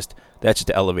that just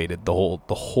elevated the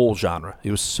whole genre.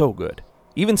 It was so good,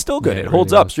 even still good. Yeah, it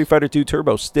holds really up. was. Street Fighter 2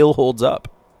 Turbo still holds up.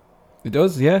 It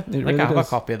does, yeah. It I think really I have does. a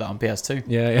copy of that on PS2.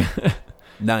 Yeah.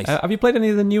 Nice. Have you played any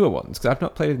of the newer ones? Because I've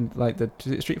not played like the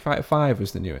Street Fighter 5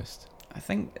 was the newest. I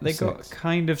think they The got six.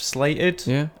 kind of slated.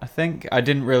 Yeah. I think I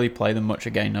didn't really play them much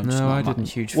again. I'm just No, not I that didn't.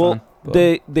 huge Well, fan.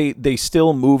 But- they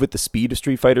still move at the speed of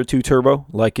Street Fighter 2 Turbo.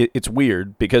 Like it's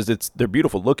weird because they're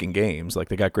beautiful looking games. Like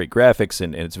they got great graphics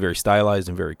and it's very stylized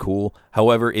and very cool.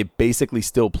 However, it basically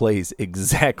still plays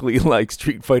exactly like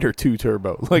Street Fighter 2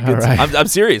 Turbo. Like All right. I'm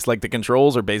serious. Like the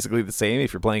controls are basically the same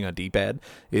if you're playing on D-pad.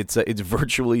 It's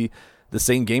virtually the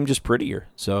same game, just prettier.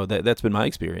 So that's been my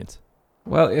experience.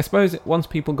 Well, I suppose once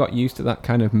people got used to that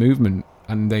kind of movement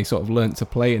and they sort of learnt to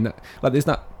play in that, like there's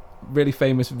that really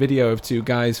famous video of two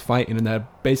guys fighting and they're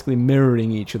basically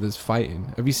mirroring each other's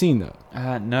fighting. Have you seen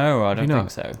that? No, I Have don't you think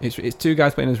not? so. It's two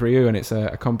guys playing as Ryu and it's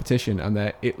a competition and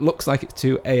it looks like it's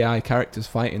two AI characters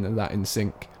fighting and that in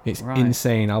sync. It's Right.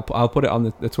 insane. I'll put it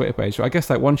on the Twitter page. So I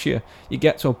guess like once you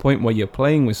get to a point where you're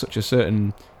playing with such a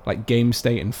certain like game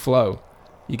state and flow,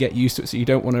 you get used to it, so you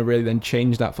don't want to really then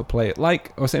change that for play.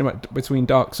 Like I was saying about between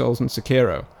Dark Souls and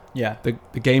Sekiro, Yeah.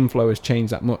 the game flow has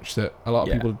changed that much that a lot of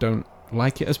Yeah. people don't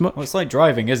like it as much. Well, it's like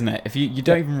driving, isn't it? If you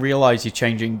don't even realize you're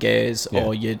changing gears Yeah.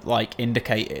 or you're like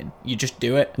indicating, you just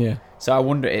do it. Yeah. So I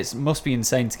wonder, it must be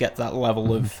insane to get to that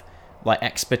level of like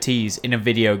expertise in a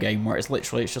video game where it's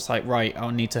just like, right, I'll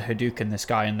need to Hadouken this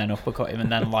guy and then uppercut him and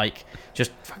then like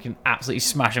just fucking absolutely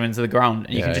smash him into the ground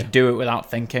and you can just do it without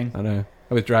thinking. I know.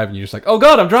 I was driving, you're just like, oh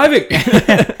god, I'm driving!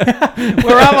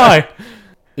 Where am I?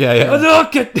 Yeah.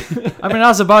 I'm in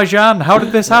Azerbaijan. How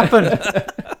did this happen?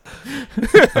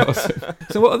 Awesome.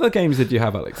 So what other games did you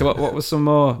have, Alex? So what was some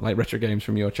more like retro games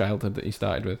from your childhood that you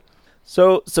started with?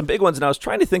 So some big ones, and I was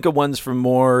trying to think of ones from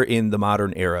more in the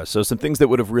modern era. So some things that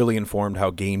would have really informed how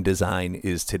game design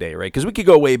is today, right? Because we could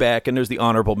go way back, and there's the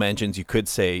honorable mentions. You could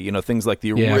say, things like the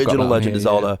Yeah, I've got original that Legend here, of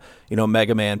Zelda,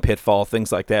 Mega Man, Pitfall,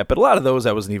 things like that. But a lot of those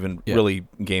I wasn't even Yeah. really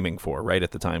gaming for, right,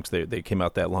 at the time, because they came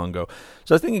out that long ago.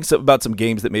 So I was thinking about some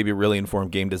games that maybe really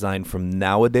informed game design from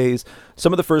nowadays.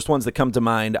 Some of the first ones that come to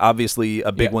mind, obviously,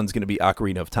 a big Yeah. one's going to be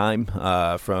Ocarina of Time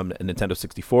from Nintendo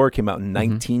 64. Came out in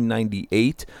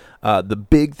 1998. The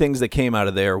big things that came out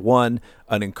of there, one,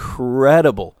 an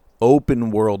incredible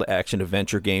open world action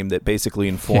adventure game that basically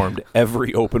informed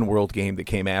every open world game that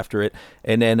came after it,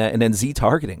 and then Z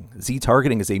targeting. Z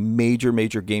targeting is a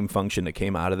major game function that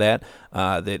came out of that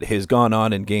that has gone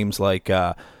on in games like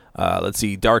Darksiders,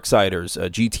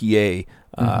 GTA,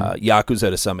 Yakuza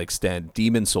to some extent,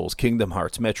 Demon Souls, Kingdom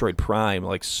Hearts, Metroid Prime.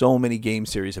 Like so many game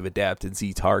series have adapted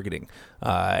Z targeting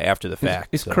after the fact.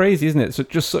 It's So- crazy, isn't it? So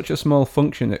just such a small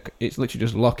function that it's literally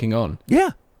just locking on.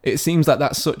 Yeah. It seems like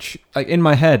that's such like in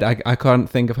my head I can't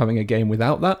think of having a game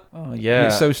without that. Oh And yeah.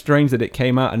 it's so strange that it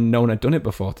came out and no one had done it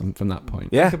before from that point.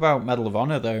 Yeah. Think about Medal of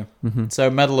Honor though. So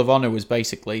Medal of Honor was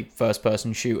basically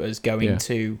first-person shooters going Yeah.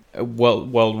 to a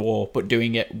World War, but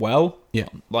doing it well. Yeah.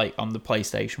 Like on the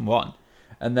PlayStation 1.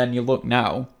 And then you look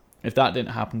now, if that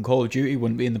didn't happen, Call of Duty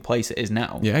wouldn't be in the place it is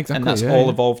now. Yeah, exactly, And that's yeah, all yeah.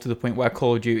 evolved to the point where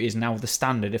Call of Duty is now the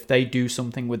standard. If they do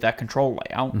something with their control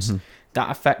layouts, that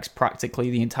affects practically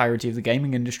the entirety of the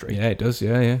gaming industry. Yeah, it does.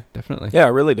 Yeah, definitely. Yeah,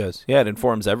 it really does. Yeah, it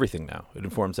informs everything now. It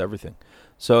informs everything.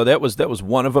 So that was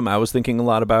one of them I was thinking a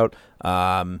lot about.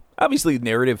 Obviously,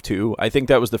 narrative too. I think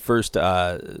that was the first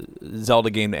Zelda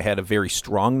game that had a very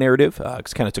strong narrative.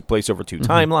 Because it kind of took place over two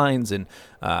timelines, and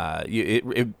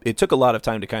it took a lot of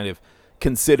time to kind of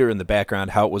consider in the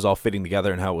background how it was all fitting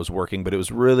together and how it was working. But it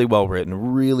was really well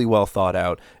written, really well thought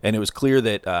out, and it was clear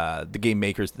that the game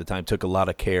makers at the time took a lot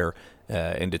of care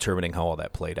in determining how all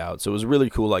that played out. So it was really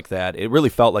cool like that. It really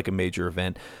felt like a major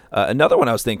event. Another one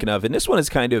I was thinking of, and this one is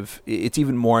it's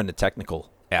even more on the technical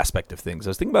aspect of things. I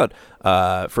was thinking about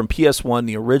from PS1,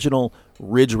 the original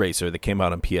Ridge Racer that came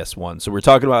out on PS1. So we're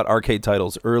talking about arcade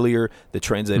titles earlier that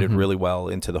translated really well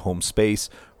into the home space.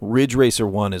 Ridge Racer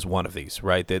 1 is one of these,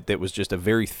 right? That was just a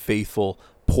very faithful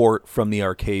port from the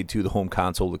arcade to the home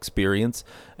console experience.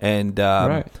 And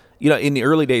Right. in the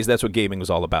early days, that's what gaming was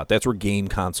all about. That's where game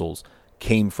consoles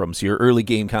came from. So your early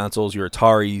game consoles, your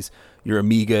Ataris, your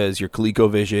Amigas, your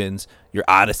ColecoVisions, your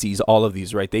Odysseys, all of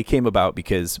these, right? They came about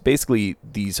because basically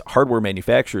these hardware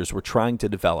manufacturers were trying to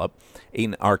develop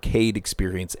an arcade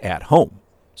experience at home.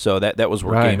 So that was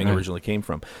where gaming originally came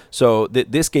from. So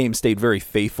this game stayed very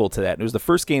faithful to that. And it was the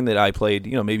first game that I played,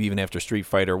 maybe even after Street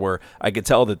Fighter, where I could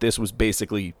tell that this was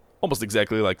basically almost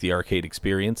exactly like the arcade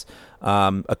experience.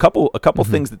 A couple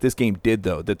things that this game did,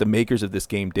 though, that the makers of this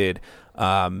game did,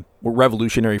 were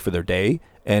revolutionary for their day,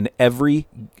 and every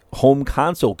home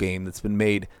console game that's been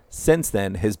made since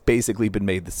then has basically been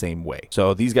made the same way.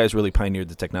 So these guys really pioneered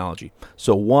the technology.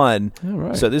 So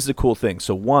so this is a cool thing.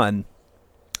 So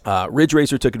Ridge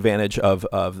Racer took advantage of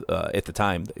at the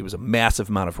time, it was a massive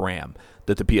amount of RAM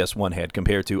that the PS1 had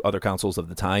compared to other consoles of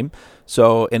the time.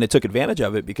 So, and it took advantage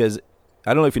of it because,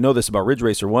 I don't know if you know this about Ridge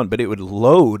Racer 1, but it would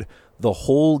load the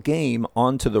whole game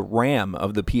onto the RAM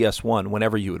of the PS1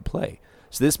 whenever you would play.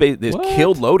 So this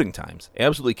killed loading times,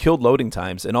 absolutely killed loading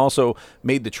times, and also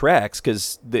made the tracks,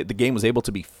 because the game was able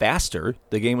to be faster.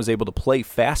 The game was able to play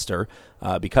faster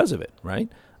because of it, right?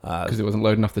 Because it wasn't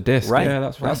loading off the disc. Right.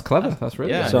 Yeah, that's clever. That's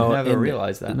really Yeah, good. So- I never and-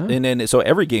 realized that. No. And then, so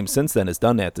every game since then has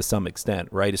done that to some extent,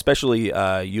 right? Especially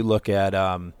you look at,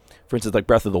 for instance, like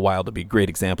Breath of the Wild would be a great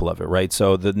example of it, right?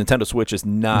 So the Nintendo Switch is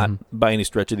not, by any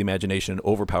stretch of the imagination, an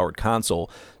overpowered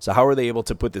console. So how are they able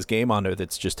to put this game on there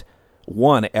that's just,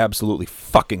 one, absolutely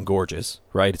fucking gorgeous,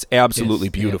 right? It's absolutely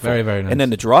Yes, yeah, beautiful. very, very nice. And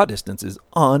then the draw distance is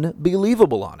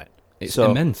unbelievable on it. It's So-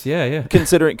 immense. Yeah.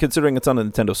 considering it's on the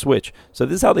Nintendo Switch. So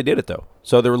this is how they did it, though.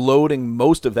 So they're loading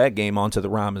most of that game onto the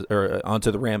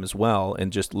RAM as well,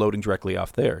 and just loading directly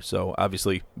off there. So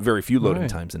obviously, very few loading Right.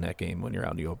 times in that game when you're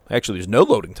out in the open. Actually, there's no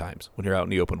loading times when you're out in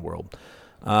the open world.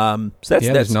 So that's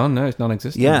There's none. No, it's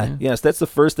non-existent. Yes, that's the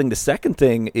first thing. The second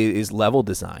thing is level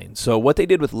design. So what they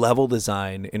did with level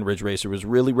design in Ridge Racer was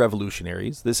really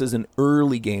revolutionary. This is an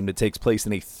early game that takes place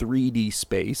in a 3D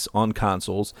space on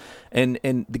consoles, and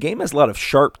the game has a lot of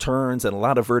sharp turns and a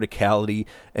lot of verticality,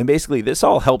 and basically this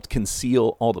all helped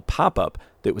conceal all the pop-up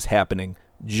that was happening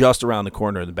just around the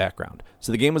corner in the background.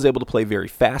 So the game was able to play very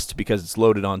fast because it's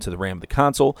loaded onto the RAM of the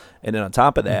console. And then on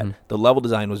top of that, the level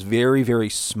design was very, very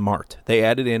smart. They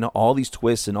added in all these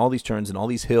twists and all these turns and all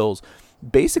these hills,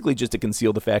 basically just to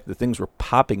conceal the fact that things were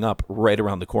popping up right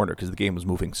around the corner because the game was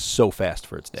moving so fast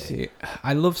for its day. See,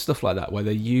 I love stuff like that where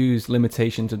they use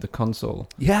limitations of the console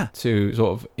Yeah. to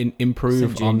sort of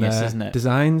improve It's on ingenious, their isn't it?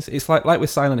 designs. It's like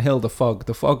with Silent Hill, the fog.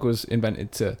 The fog was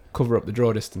invented to cover up the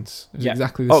draw distance. It was Yeah.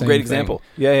 exactly the same Great thing. example.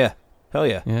 Yeah. Hell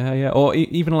yeah. Yeah. Or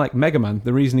even like Mega Man,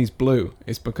 the reason he's blue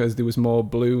is because there was more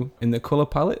blue in the color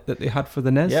palette that they had for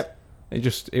the NES. Yep.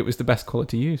 It was the best color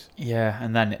to use. Yeah,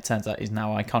 and then it turns out he's now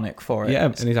iconic for it. Yeah,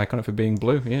 and he's iconic for being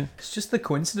blue. Yeah. It's just the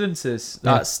coincidences.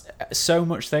 Yeah. That's so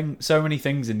many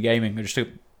things in gaming are just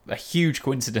a huge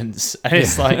coincidence, and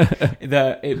it's like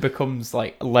it becomes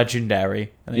like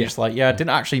legendary. And you're just like, I didn't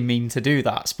actually mean to do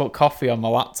that. Spilled coffee on my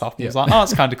laptop. And it's like, oh,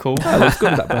 it's kind of cool. That looks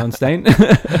good, that brown stain.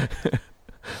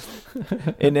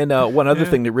 And then one other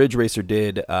thing that Ridge Racer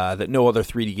did that no other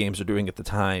 3D games are doing at the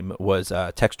time was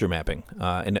texture mapping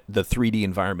in the 3D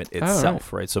environment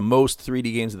itself. Right. So most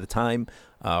 3D games at the time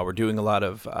were doing a lot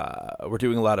of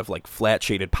like flat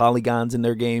shaded polygons in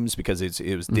their games because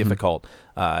it was difficult,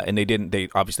 and they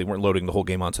obviously weren't loading the whole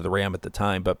game onto the RAM at the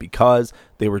time. But because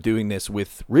they were doing this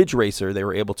with Ridge Racer, they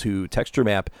were able to texture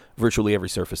map virtually every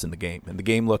surface in the game, and the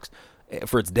game looks.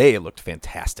 For its day, it looked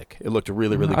fantastic. It looked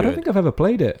really, really good. I don't think I've ever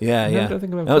played it. Yeah. I don't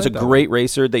think I've ever That was a played that great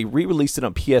racer. They re-released it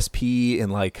on PSP in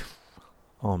like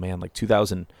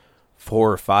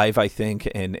 2004 or 5, I think,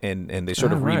 and they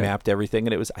sort of right. remapped everything.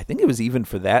 And I think it was even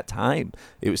for that time,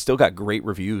 it was still got great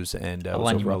reviews and I'll was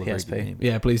lend you overall my a very PSP. good game.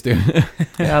 Yeah, please do.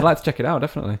 Yeah, I'd like to check it out,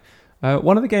 definitely.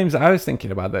 One of the games that I was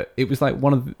thinking about, that it was like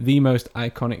one of the most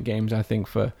iconic games, I think,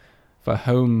 for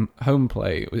home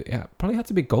play. Probably had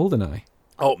to be GoldenEye.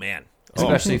 Oh man.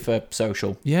 Especially for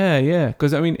social. Yeah,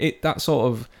 because I mean, that sort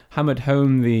of hammered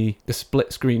home the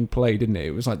split screen play, didn't it?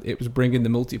 It was like it was bringing the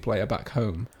multiplayer back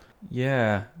home.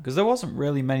 Yeah, because there wasn't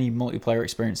really many multiplayer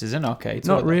experiences in arcades.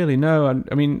 Not were there? really, no.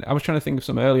 I mean, I was trying to think of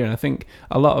some earlier, and I think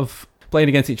a lot of playing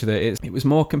against each other, it was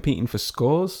more competing for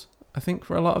scores, I think,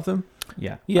 for a lot of them.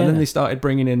 Yeah. And then they started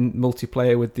bringing in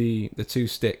multiplayer with the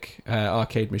 2-stick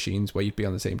arcade machines where you'd be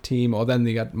on the same team, or then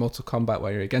they had Mortal Kombat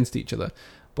where you're against each other.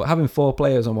 But having 4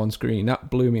 players on one screen, that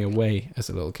blew me away as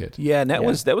a little kid. Yeah, and that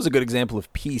was a good example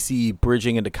of PC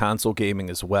bridging into console gaming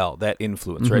as well. That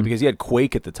influence, right? Mhm. Because you had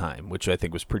Quake at the time, which I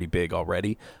think was pretty big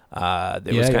already.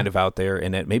 It was kind of out there,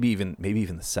 and that maybe even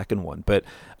the second one. But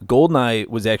GoldenEye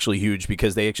was actually huge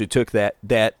because they actually took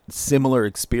that similar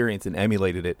experience and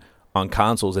emulated it on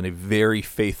consoles in a very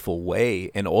faithful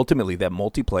way, and ultimately that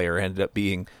multiplayer ended up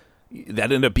being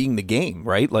the game,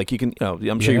 right? Like you can,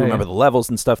 I'm sure you remember the levels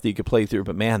and stuff that you could play through,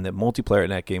 but man, the multiplayer in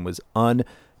that game was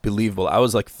unbelievable. I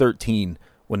was like 13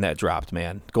 when that dropped,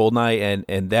 man. GoldenEye,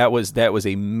 and that was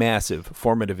a massive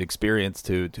formative experience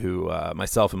to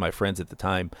myself and my friends at the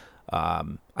time.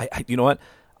 You know what?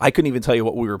 I couldn't even tell you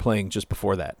what we were playing just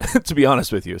before that, to be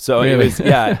honest with you. So Really? it was,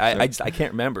 yeah, I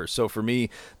can't remember. So for me,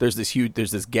 there's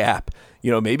this gap,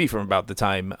 maybe from about the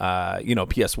time,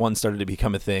 PS1 started to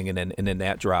become a thing, and then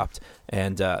that dropped.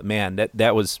 And man,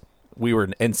 that was, we were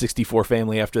an N64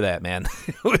 family after that, man.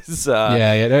 It was,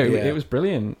 it was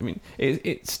brilliant. I mean,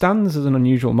 it stands as an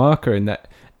unusual marker in that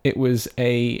it was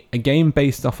a game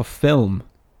based off a film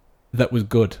that was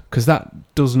good, because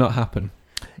that does not happen.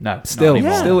 No, Still it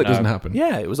No. doesn't happen.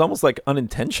 Yeah, it was almost like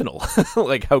unintentional,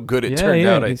 like how good it turned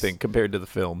out, I think, compared to the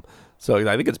film. So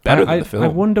I think it's better than the film. I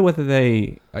wonder whether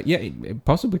they... it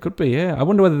possibly could be, yeah. I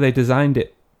wonder whether they designed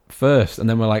it first and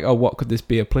then were like, oh, what could this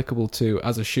be applicable to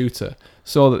as a shooter?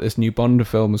 Saw that this new Bond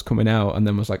film was coming out and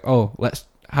then was like, oh, let's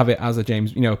have it as a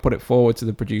James... put it forward to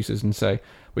the producers and say,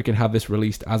 we can have this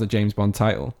released as a James Bond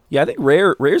title. Yeah, I think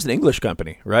Rare's an English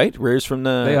company, right? Rare's from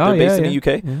they're based in the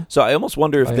UK. Yeah. So I almost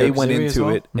wonder if they went Series into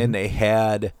well. it and they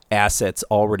had assets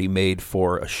already made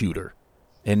for a shooter.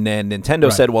 And then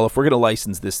Nintendo said, well, if we're going to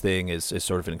license this thing as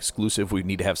sort of an exclusive, we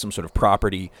need to have some sort of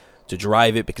property to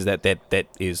drive it, because that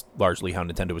is largely how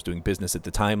Nintendo was doing business at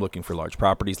the time, looking for large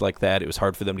properties like that. It was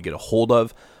hard for them to get a hold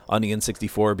of on the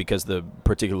N64 because the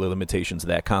particular limitations of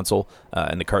that console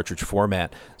and the cartridge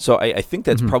format. So I think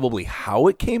that's probably how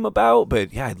it came about.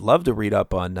 But yeah, I'd love to read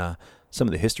up on some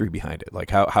of the history behind it,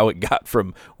 like how it got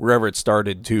from wherever it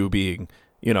started to being,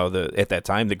 at that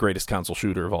time, the greatest console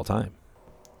shooter of all time.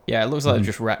 Yeah, it looks like they've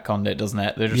just retconned it, doesn't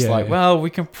it? They're just Yeah. well,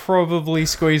 we can probably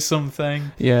squeeze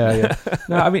something. Yeah.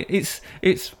 No, I mean, it's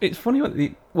funny what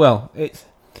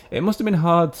it must have been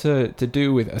hard to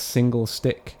do with a single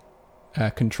stick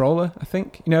controller, I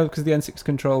think, because the N6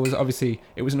 control was obviously,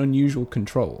 it was an unusual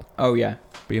control, Oh yeah,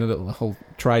 being a little whole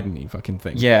trident-y fucking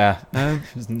thing. yeah. It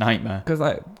was a nightmare. Because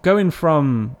like going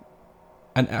from,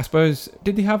 and I suppose,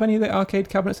 did they have any of the arcade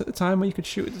cabinets at the time where you could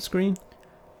shoot at the screen?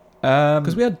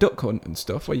 Because we had Duck Hunt and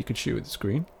stuff where you could shoot at the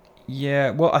screen.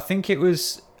 Yeah, well, I think it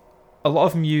was a lot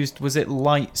of them used. Was it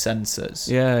light sensors?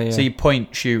 Yeah. So you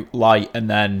point, shoot, light, and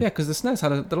then Yeah, because the SNES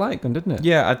had the light gun, didn't it?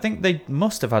 yeah, I think they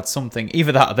must have had something.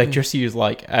 Either that, or they just used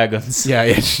like air guns.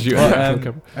 Yeah. Shoot But, at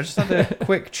the I just had a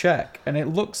quick check, and it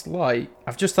looks like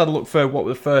I've just had a look for what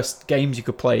the first games you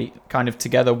could play kind of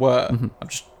together were. I've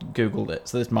just googled it,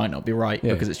 so this might not be right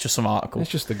because it's just some article. It's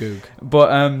just the Goog.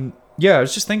 But yeah, I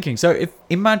was just thinking. So if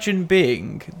imagine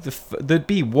being there'd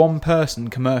be one person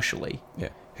commercially,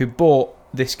 who bought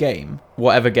this game,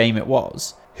 whatever game it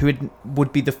was, who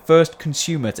would be the first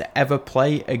consumer to ever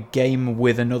play a game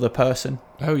with another person.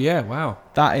 Oh yeah, wow.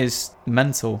 That is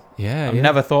mental. Yeah, I've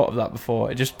never thought of that before.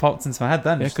 It just popped into my head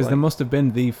then. Yeah, because there must have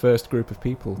been the first group of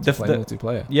people to play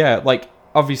multiplayer. Yeah, like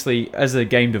obviously as a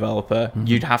game developer,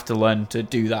 you'd have to learn to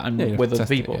do that and with other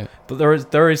people. But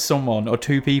there is someone or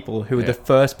two people who are the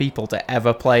first people to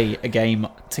ever play a game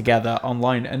together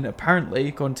online. And apparently,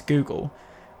 according to Google,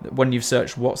 when you've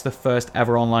searched what's the first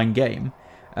ever online game,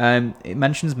 it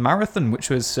mentions Marathon, which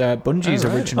was Bungie's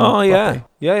original. Oh yeah, property.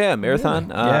 yeah, Marathon.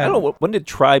 Really? I don't know, when did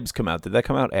Tribes come out? Did that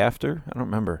come out after? I don't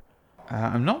remember.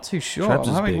 I'm not too sure. Tribes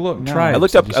I'm is having big. a look now. Tribes.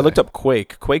 I looked up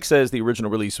Quake. Quake says the original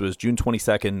release was June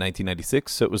 22nd,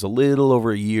 1996. So it was a little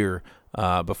over a year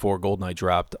before GoldenEye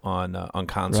dropped on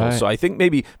console. Right. So I think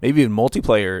maybe in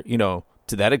multiplayer,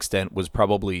 to that extent, was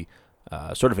probably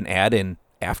sort of an add-in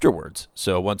afterwards.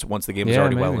 So once the game was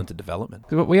already well into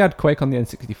development. We had Quake on the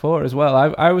N64 as well.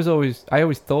 I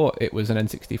always thought it was an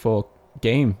N64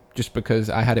 game just because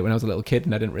I had it when I was a little kid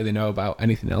and I didn't really know about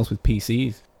anything else with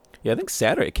PCs. Yeah, I think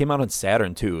Saturn. It came out on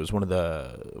Saturn too. It was one of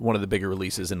the bigger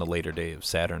releases in the later day of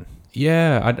Saturn.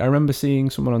 Yeah, I remember seeing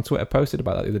someone on Twitter posted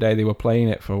about that the other day. They were playing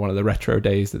it for one of the retro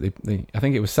days that they I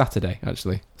think it was Saturday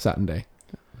actually, Saturday.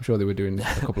 I'm sure they were doing a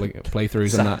couple of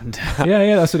playthroughs on that.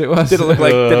 Yeah, that's what it was. Did it look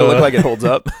like it holds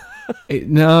up?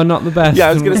 No, not the best. Yeah,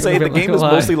 I was gonna say the Not gonna game was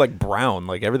lie. mostly like brown.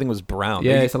 Like everything was brown.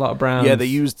 Yeah, it's a lot of brown. Yeah, they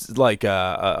used like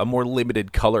a more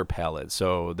limited color palette,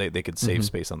 so they could save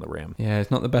space on the RAM. Yeah,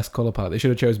 it's not the best color palette. They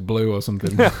should have chose blue or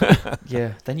something.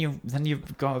 Yeah, then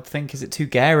you've got to think, is it too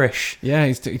garish? Yeah,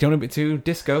 you don't want to be too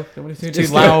disco. Don't want to be Too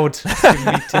disco. loud? Too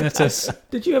many tinnitus?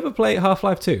 Did you ever play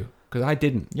Half-Life 2? Because I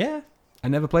didn't. Yeah. I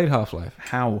never played Half-Life.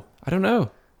 How? I don't know.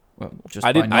 Well, just I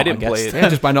by didn't- not, I didn't guess. play it. Yeah,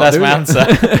 just by not That's doing my it.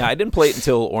 answer. Yeah, I didn't play it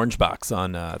until Orange Box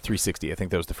on 360. I think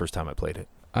that was the first time I played it.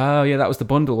 Oh, yeah, that was the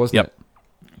bundle, wasn't Yep. it?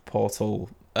 Portal,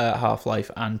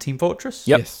 Half-Life, and Team Fortress.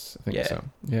 Yep. Yes, I think Yeah. so.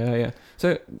 Yeah.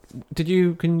 So,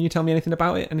 can you tell me anything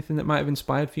about it? Anything that might have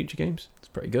inspired future games? It's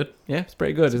pretty good. Yeah, it's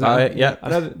pretty good, isn't about it? it, yeah. I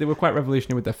know that they were quite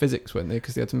revolutionary with their physics, weren't they?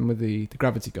 Because they had something with the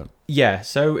gravity gun. Yeah,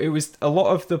 so it was a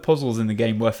lot of the puzzles in the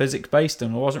game were physics based,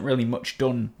 and there wasn't really much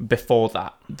done before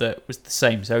that was the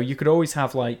same. So you could always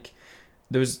have like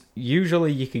there was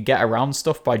usually you could get around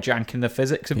stuff by janking the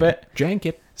physics a bit. Jank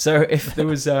it. So if there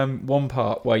was one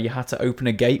part where you had to open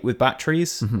a gate with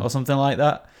batteries or something like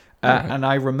that, and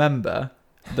I remember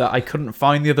that I couldn't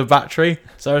find the other battery,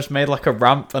 so I just made like a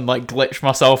ramp and like glitched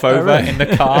myself over in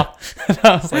the car. And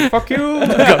I was like, "Fuck you!" I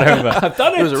got over. I've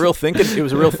done it. It was a real thinking. It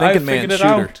was a real thinking man figured it shooter.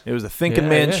 out. It was a thinking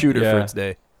man shooter for its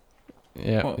day.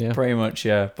 Yeah, Well, yeah. pretty much,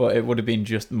 yeah. But it would have been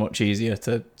just much easier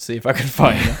to see if I could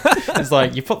find it. It's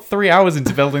like you put 3 hours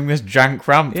into building this jank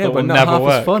ramp Yeah, that but will not never half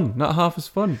work. as fun. Not half as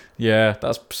fun. Yeah,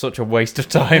 that's such a waste of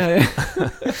time.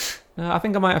 I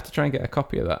think I might have to try and get a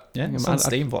copy of that. Yeah, I think it's I on might-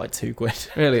 Steam for like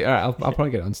 £2. Really? All right, I'll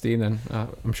probably get it on Steam then.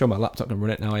 I'm sure my laptop can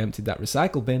run it now. I emptied that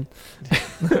recycle bin.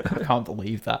 I can't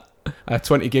believe that. I have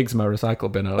 20 gigs in my recycle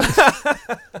bin, Alex.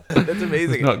 That's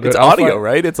amazing. It's not good. It's I'll audio, find-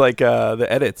 right? It's like the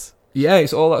edits. Yeah,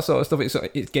 it's all that sort of stuff.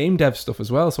 It's game dev stuff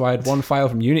as well. So I had one file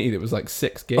from Unity that was like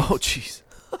 6 gigs. Oh, jeez.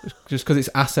 Just because it's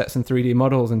assets and 3D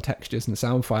models and textures and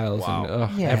sound files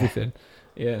and Yeah. everything.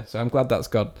 Yeah, so I'm glad that's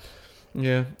gone.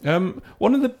 Yeah.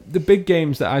 One of the big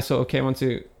games that I sort of came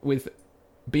onto with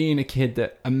being a kid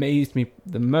that amazed me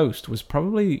the most was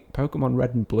probably Pokemon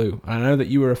Red and Blue. And I know that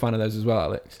you were a fan of those as well,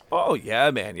 Alex. Oh yeah,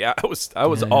 man. Yeah, I was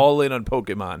Yeah. all in on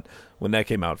Pokemon when that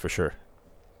came out for sure.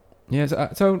 Yeah,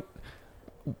 so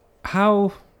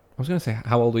how... I was going to say,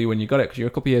 how old were you when you got it? Because you're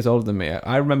a couple of years older than me.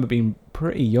 I remember being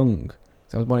pretty young.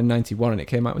 So I was born in 91 and it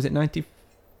came out... Was it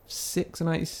 96 or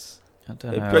 90? I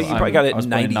don't You know. probably got it I was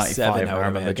in born 97. 95, I would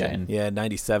remember imagine. getting. Yeah,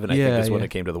 97. I Yeah, think is when yeah.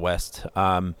 it came to the West.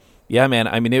 Yeah, man.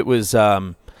 I mean, it was.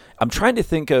 I'm trying to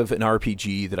think of an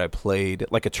RPG that I played,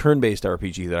 like a turn-based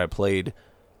RPG that I played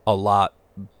a lot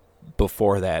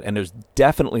before that, and there's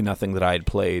definitely nothing that I had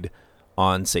played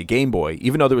on, say, Game Boy,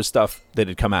 even though there was stuff that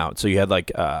had come out. So you had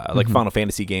like Final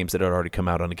Fantasy games that had already come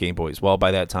out on the Game Boy as well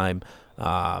by that time.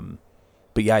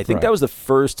 But yeah, I think Right. that was the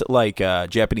first like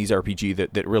Japanese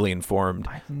RPG that really informed.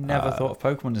 I never thought of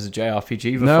Pokemon as a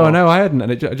JRPG before. No, I hadn't.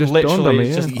 And it just dawned on Literally, me.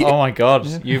 it's Yeah. just, oh my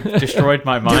god, you've destroyed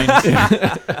my mind.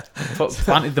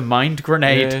 Planted the mind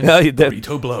grenade. Yeah.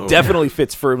 That blow. definitely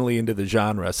fits firmly into the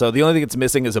genre. So the only thing it's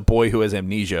missing is a boy who has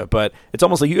amnesia, but it's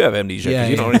almost like you have amnesia because Yeah,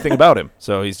 you don't know yeah. anything about him.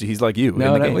 So he's like you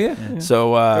No, in the no, game. yeah.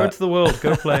 So Go to the world,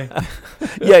 go play. yeah,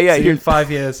 See you in here's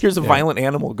 5 years. here's a Yeah. violent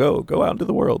animal. Go out into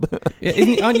the world.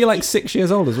 Aren't you like 6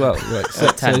 years old as well? You're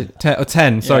like 10.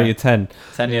 10. Sorry, Yeah. you're 10.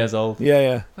 10 years old.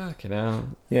 yeah. Fucking hell.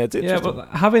 Yeah, it's Yeah, interesting. but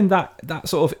having that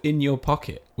sort of in your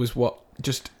pocket was what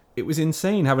it was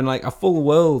insane. Having like a full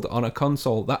world on a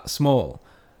console that small.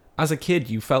 As a kid,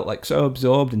 you felt like so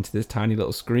absorbed into this tiny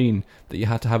little screen that you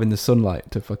had to have in the sunlight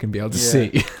to fucking be able to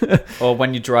see. Or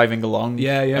when you're driving along.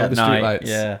 Yeah, at with the night. streetlights.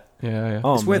 Yeah. Yeah.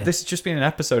 Oh, It's weird. man. This has just been an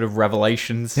episode of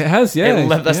Revelations. It has, yeah.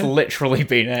 That's yeah. literally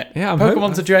been it. Yeah, I'm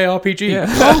Pokemon's a JRPG. Yeah.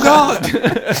 Oh God!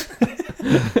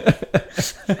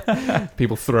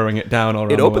 People throwing it down all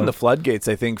around It opened the world. floodgates,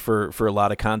 I think, for a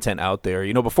lot of content out there.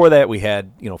 You know, before that we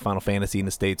had, Final Fantasy in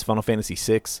the States. Final Fantasy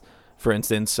 6, for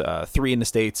instance, 3 in the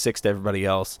States, 6 to everybody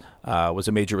else, was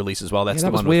a major release as well. That's Yeah, the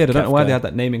that was one with weird. I don't know why Kefka. they had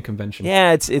that naming convention.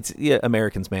 Yeah, it's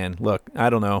Americans, man. Look, I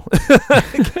don't know.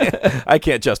 I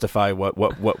can't justify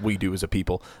what we do as a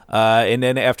people. And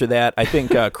then after that, I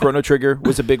think Chrono Trigger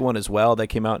was a big one as well. That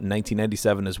came out in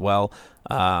 1997 as well.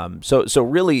 So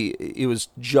really, it was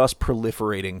just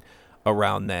proliferating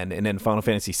around then. And then Final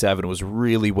Fantasy VII was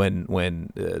really when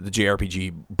the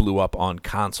JRPG blew up on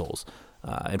consoles.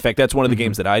 In fact, that's one of the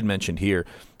games that I'd mentioned here.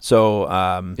 So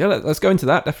Yeah, let's go into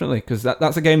that definitely because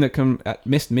that's a game that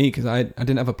missed me because I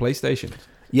didn't have a PlayStation.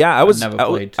 yeah, I I've was never I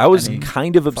played was any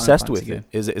kind of Final obsessed with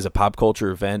Fantasy it as a pop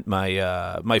culture event.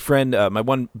 My friend, my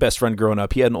one best friend growing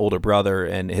up, he had an older brother,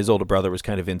 and his older brother was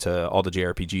kind of into all the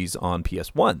JRPGs on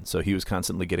PS1, so he was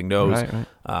constantly getting those. Right.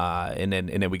 And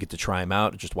then we get to try him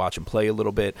out, just watch him play a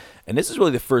little bit. And this is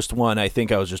really the first one I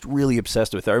think I was just really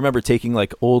obsessed with. I remember taking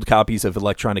like old copies of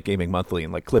Electronic Gaming Monthly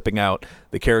and like clipping out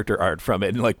the character art from it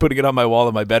and like putting it on my wall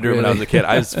in my bedroom when I was a kid.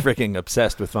 I was freaking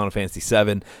obsessed with Final Fantasy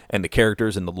VII and the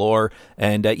characters and the lore.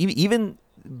 And even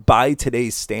by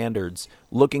today's standards,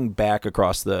 looking back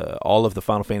across all of the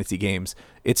Final Fantasy games,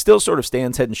 it still sort of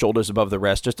stands head and shoulders above the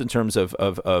rest, just in terms of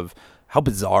how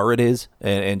bizarre it is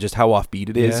and just how offbeat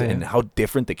it is and how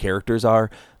different the characters are.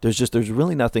 There's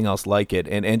really nothing else like it.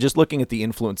 And just looking at the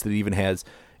influence that it even has,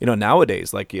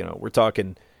 nowadays, like, we're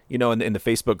talking, in the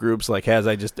Facebook groups, like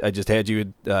I just had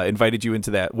you invited you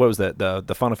into that. What was that?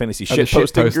 The Final Fantasy the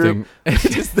shitposting group. It's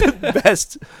just the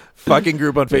best fucking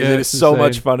group on Facebook. Yeah, It is it's so insane.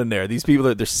 much fun in there. These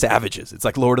people they're savages. It's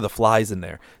like Lord of the Flies in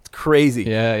there. It's crazy.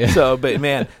 Yeah. So, but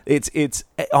man, it's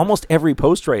almost every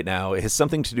post right now has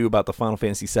something to do about the Final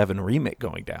Fantasy VII remake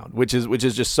going down, which is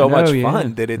just so I know, much yeah.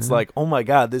 fun that it's like, oh my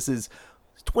god, this is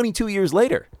 22 years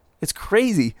later. It's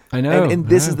crazy. I know. And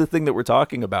this is the thing that we're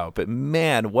talking about. But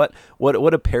man, what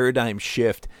a paradigm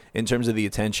shift in terms of the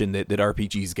attention that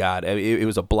RPGs got. It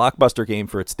was a blockbuster game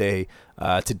for its day.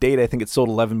 To date, I think it sold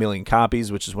 11 million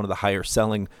copies, which is one of the higher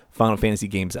selling Final Fantasy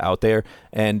games out there.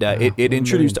 And it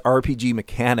introduced RPG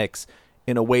mechanics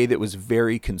in a way that was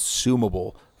very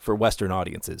consumable for Western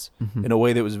audiences, in a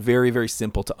way that was very, very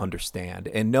simple to understand.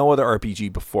 And no other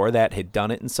RPG before that had done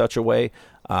it in such a way.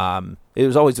 It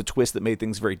was always a twist that made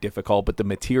things very difficult, but the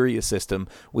materia system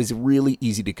was really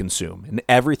easy to consume, and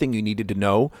everything you needed to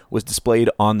know was displayed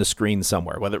on the screen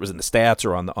somewhere, whether it was in the stats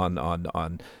or on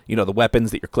the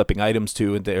weapons that you're clipping items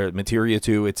to and their materia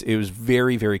to. It was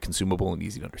very, very consumable and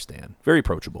easy to understand, very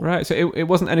approachable. Right, so it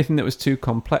wasn't anything that was too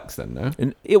complex then, no?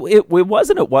 And it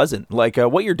wasn't. Like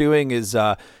what you're doing is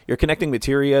you're connecting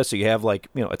materia, so you have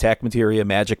attack materia,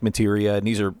 magic materia, and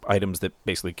these are items that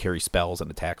basically carry spells and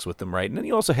attacks with them, right? And then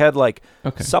you also had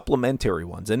supplementary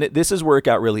ones, and this is where it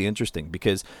got really interesting,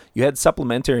 because you had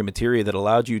supplementary materia that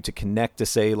allowed you to connect to,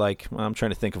 say, I'm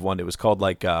trying to think of one. It was called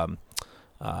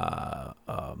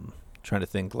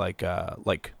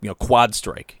quad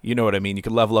strike. You know what I mean? You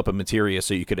could level up a materia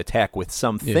so you could attack with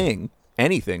something,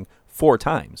 anything, 4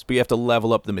 times, but you have to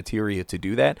level up the materia to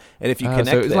do that. And if you connect,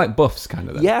 so it's like buffs kind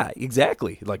of. Yeah,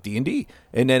 exactly, like D&D.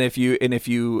 And then if you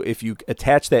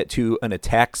attach that to an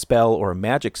attack spell or a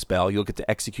magic spell, you'll get to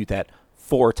execute that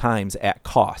 4 times at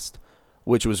cost,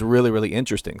 which was really, really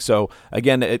interesting. So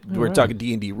again, we're talking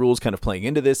D&D rules kind of playing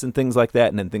into this and things like that,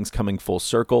 and then things coming full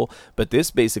circle. But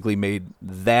this basically made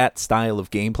that style of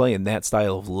gameplay and that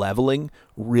style of leveling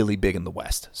really big in the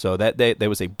West. So that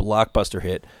was a blockbuster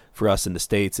hit for us in the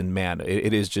States, and man,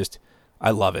 it is just,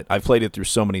 I love it. I've played it through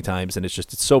so many times, and it's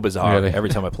so bizarre. Really? Every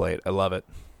time I play it. I love it.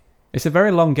 It's a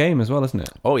very long game as well, isn't it?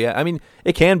 Oh, yeah. I mean,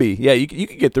 it can be. Yeah, you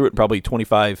could get through it in probably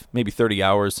 25, maybe 30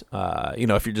 hours,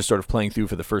 if you're just sort of playing through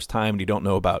for the first time and you don't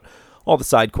know about all the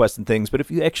side quests and things. But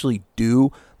if you actually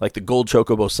do, like the Gold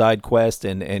Chocobo side quest,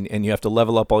 and you have to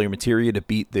level up all your materia to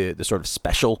beat the sort of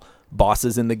special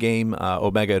bosses in the game,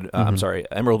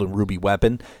 Emerald and Ruby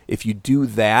weapon. If you do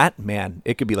that, man,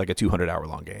 it could be like a 200-hour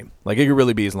long game. Like, it could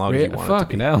really be as long as you want it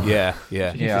to be. Hell. Yeah.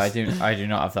 Yeah, I do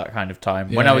not have that kind of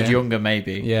time. When I was younger,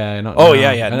 maybe. Yeah.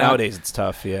 Nowadays it's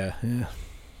tough. Yeah.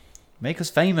 Make us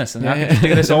famous, and I can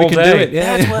do this all day. Do it.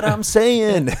 Yeah. That's what I'm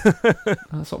saying.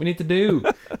 That's what we need to do.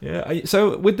 Yeah.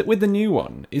 So with the new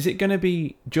one, is it going to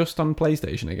be just on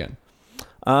PlayStation again?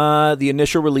 The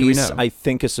initial release, I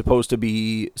think, is supposed to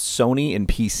be Sony and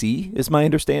PC, is my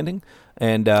understanding.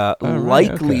 And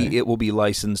likely it will be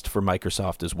licensed for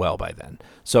Microsoft as well by then.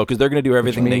 So, because they're going to do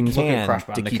everything they can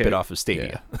to keep it off of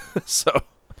Stadia. Yeah. So,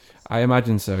 I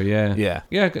imagine so, yeah. Yeah.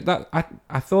 Yeah,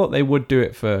 I thought they would do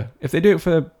it if they do it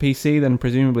for PC, then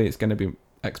presumably it's going to be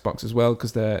Xbox as well,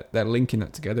 because they're linking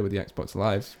that together with the Xbox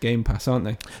Live Game Pass, aren't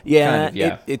they? Yeah, kind of,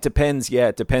 yeah. It depends. Yeah,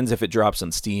 it depends if it drops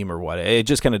on Steam or what. It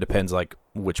just kind of depends, like,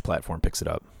 which platform picks it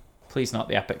up. Please not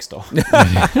the Epic Store.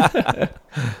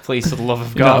 Please, for the love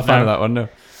of You're not God, a fan of that one, no.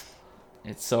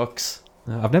 It sucks.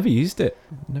 I've never used it.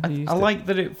 I like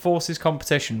that it forces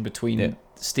competition between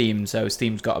Steam, so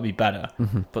Steam's got to be better.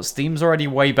 Mm-hmm. But Steam's already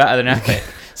way better than Epic.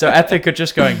 So Epic are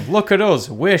just going, look at us,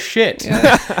 we're shit.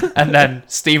 And then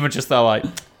Steam are just there like,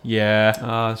 yeah.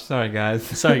 Oh, sorry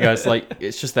guys. Like,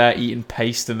 it's just there eating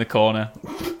paste in the corner.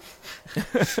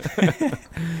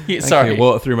 Sorry.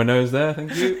 Water through my nose there,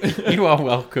 thank you. You are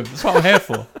welcome. That's what I'm here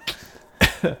for.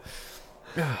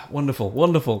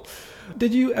 Wonderful.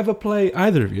 Did you ever play,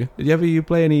 either of you,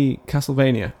 play any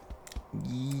Castlevania?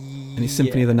 Any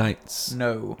Symphony of the Nights?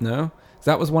 No. So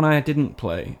that was one I didn't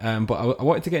play, but I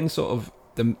wanted to get in sort of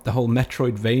the whole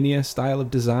Metroidvania style of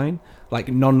design, like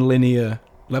non-linear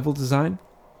level design.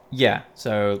 Yeah,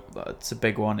 so that's a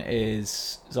big one.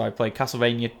 So I played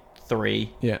Castlevania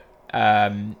 3. Yeah.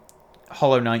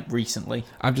 Hollow Knight recently.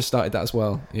 I've just started that as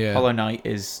well. Yeah. Hollow Knight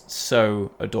is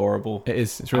so adorable. It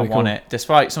is. It's really cool. I want it,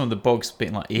 despite some of the bugs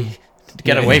being like,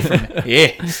 get away from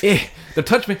it. Don't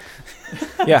touch me.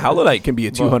 Yeah, Hollow Knight can be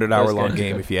a 200-hour long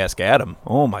game if you ask Adam.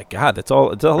 Oh my God, that's all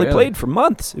he played for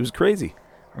months. It was crazy.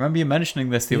 I remember you mentioning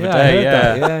this the other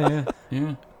day.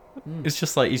 Yeah. It's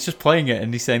just like he's just playing it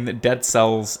and he's saying that Dead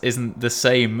Cells isn't the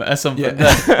same as something. No,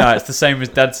 it's the same as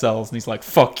Dead Cells, and he's like,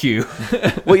 "Fuck you."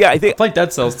 Well, yeah, I think I played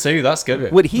Dead Cells too. That's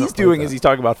good. What he's doing is he's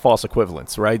talking about false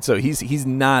equivalence, right? So he's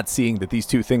not seeing that these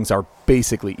two things are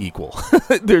basically equal.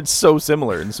 They're so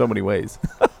similar in so many ways.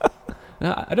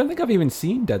 No, I don't think I've even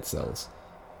seen Dead Cells.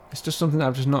 It's just something that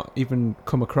I've just not even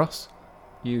come across.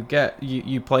 You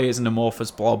play as an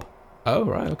amorphous blob. Oh,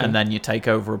 right, okay. And then you take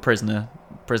over a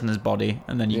prisoner's body,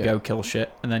 and then you go kill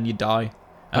shit, and then you die.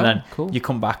 and then cool. you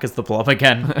come back as the blob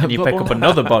again, and you pick up Blob.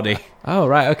 another body. Oh,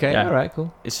 right, okay. Yeah. All right,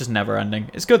 cool. It's just never ending.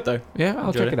 It's good though. Yeah, I'll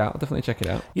Enjoyed check it out. I'll definitely check it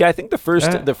out. Yeah, I think the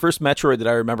first Yeah. Metroid that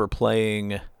I remember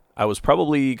playing, I was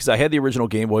probably, because I had the original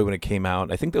Game Boy when it came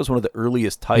out. I think that was one of the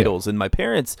earliest titles, and my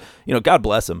parents, God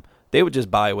bless them, they would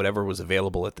just buy whatever was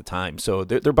available at the time. So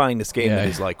they're buying this game that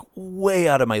is like way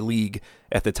out of my league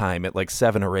at the time, at like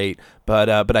 7 or 8.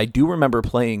 But I do remember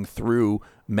playing through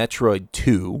Metroid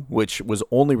 2, which was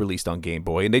only released on Game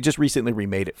Boy, and they just recently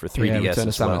remade it for 3DS Return of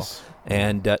as well. Samus.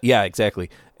 And yeah, exactly.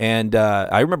 And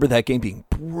I remember that game being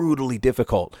brutally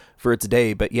difficult for its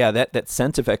day. But yeah, that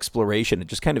sense of exploration and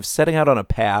just kind of setting out on a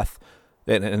path.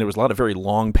 And there was a lot of very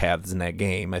long paths in that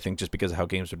game, I think, just because of how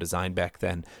games were designed back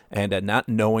then. And not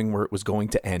knowing where it was going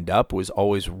to end up was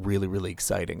always really, really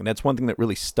exciting. And that's one thing that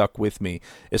really stuck with me.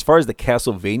 As far as the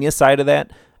Castlevania side of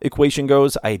that equation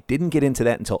goes, I didn't get into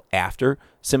that until after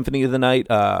Symphony of the Night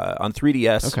on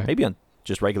 3DS, maybe on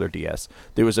just regular DS.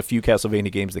 There was a few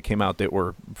Castlevania games that came out that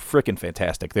were freaking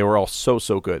fantastic. They were all so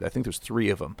good. I think there's 3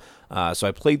 of them. So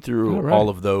I played through all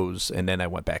of those, and then I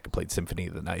went back and played Symphony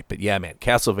of the Night. But yeah, man,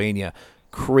 Castlevania,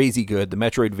 crazy good. The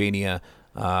Metroidvania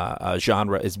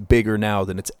genre is bigger now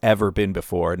than it's ever been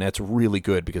before, and that's really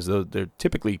good because they're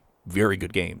typically very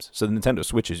good games. So the Nintendo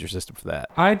Switch is your system for that.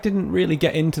 I didn't really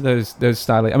get into those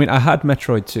style. I mean, I had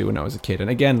Metroid 2 when I was a kid, and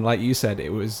again, like you said,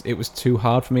 it was too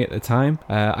hard for me at the time.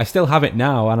 I still have it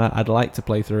now, and I'd like to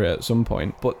play through it at some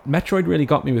point. But Metroid really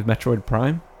got me with Metroid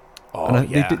Prime. Oh, and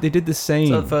yeah. They did the same.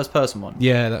 So the first person one.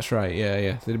 Yeah, that's right.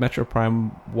 Yeah. So the Metroid Prime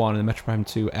 1 and the Metroid Prime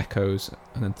 2 Echoes,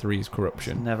 and then 3 is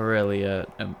Corruption. Never really a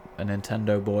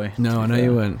Nintendo boy. No, I know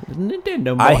you weren't.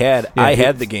 Nintendo boy. I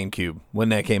had the GameCube when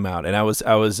that came out, and I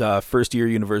was a first year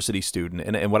university student,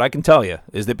 and what I can tell you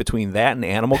is that between that and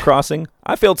Animal Crossing,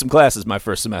 I failed some classes my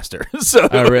first semester. So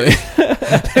Oh, really?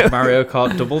 Mario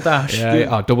Kart Double Dash. Yeah.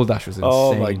 Oh, Double Dash was insane.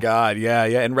 oh my god, yeah,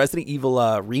 and Resident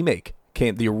Evil remake.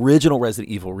 The original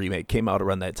Resident Evil remake came out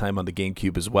around that time on the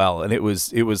GameCube as well, and it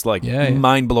was like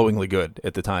mind-blowingly good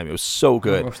at the time. It was so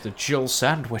good. Roast a Jill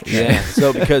sandwich. Yeah.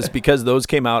 So because those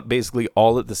came out basically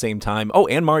all at the same time. Oh,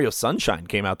 and Mario Sunshine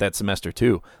came out that semester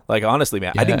too. Like honestly,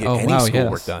 man, I didn't get any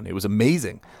schoolwork done. It was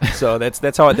amazing. So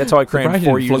that's how I crammed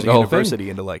 4 years of university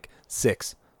into like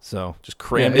 6. So just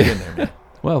crammed it in there, man.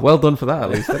 Well done for that, at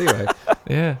least. Anyway,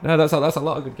 yeah. No, that's a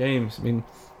lot of good games. I mean,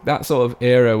 that sort of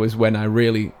era was when I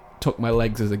really took my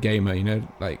legs as a gamer,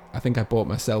 like I think I bought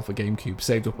myself a GameCube,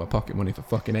 saved up my pocket money for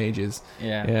fucking ages.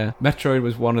 Yeah. Metroid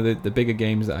was one of the bigger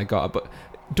games that I got, but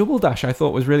Double Dash I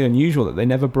thought was really unusual that they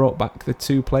never brought back the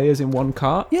 2 players in one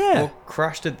cart. Yeah. Well,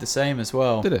 Crash did the same as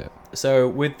well. Did it? So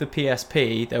with the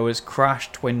PSP, there was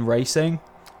Crash Twin Racing.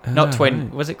 Not Twin.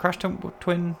 Right. Was it Crash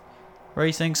Twin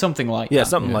Racing? Something like that.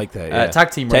 Something like that. Yeah.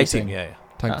 Tag Team Racing. Yeah.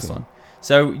 Tag team. One.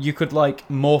 So you could like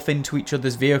morph into each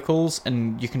other's vehicles,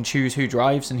 and you can choose who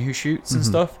drives and who shoots and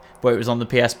stuff. But it was on the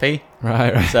PSP.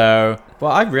 Right. So,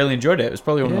 well, I really enjoyed it. It was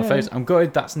probably one of my Yeah. favorites. I'm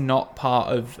gutted that's not part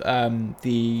of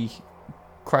the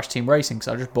Crash Team Racing,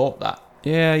 because I just bought that.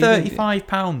 Yeah.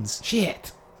 £35.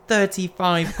 Shit.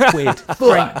 35 quid.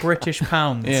 British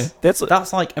pounds. Yeah. That's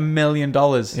Like $1 million.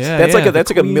 Yeah. that's like the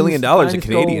 $1 million in Queen's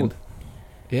Canadian. gold.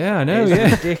 Yeah, I know. It's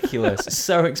Yeah. ridiculous. It's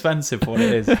so expensive for what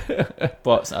it is.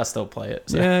 But I still play it.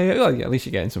 So. Yeah. Well, at least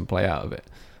you're getting some play out of it.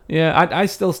 Yeah, I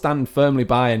still stand firmly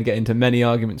by and get into many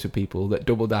arguments with people that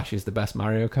Double Dash is the best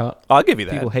Mario Kart. I'll give you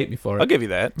that. People hate me for it. I'll give you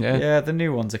that. Yeah. The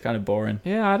new ones are kind of boring.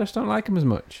 Yeah, I just don't like them as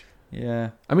much.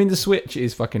 Yeah. I mean, the Switch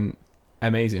is fucking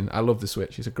amazing. I love the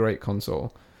Switch. It's a great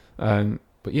console.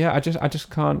 But yeah, I just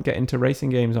can't get into racing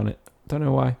games on it. Don't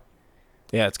know why.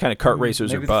 Yeah, it's kind of kart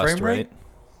racers Maybe or the bust, frame rate? right?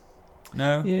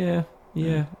 No?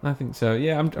 Yeah, I think so.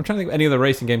 Yeah, I'm trying to think of any other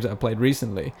racing games that I've played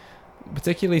recently,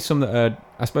 particularly some that are,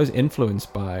 I suppose,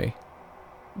 influenced by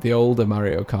the older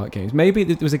Mario Kart games. Maybe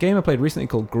there was a game I played recently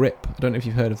called Grip. I don't know if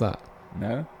you've heard of that.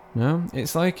 No? No?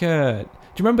 It's like, do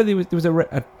you remember there was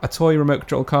a toy remote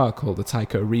control car called the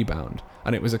Tyco Rebound?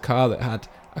 And it was a car that had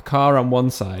a car on one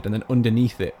side, and then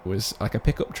underneath it was like a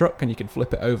pickup truck, and you could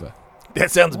flip it over. That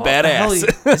sounds What the hell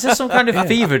badass. Is this some kind of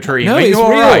fever dream? No, Are it's you real.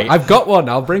 alright? I've got one.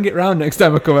 I'll bring it round next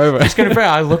time I come over. It's gonna be.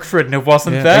 I looked for it and it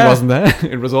wasn't Yeah, there. It wasn't there.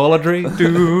 It was all a dream.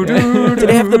 Did it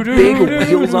have the big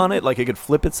wheels on it, like it could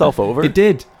flip itself over? It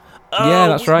did. Yeah,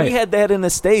 that's right. We had that in the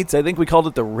States. I think we called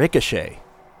it the Ricochet.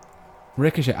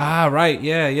 Ricochet. Ah, right.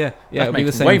 Yeah. It would be the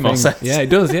makes same way thing. more sense. Yeah, it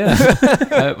does.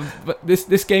 Yeah. But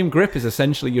this game Grip is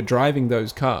essentially you're driving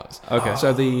those cars. Okay.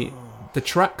 So the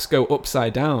tracks go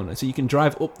upside down, and so you can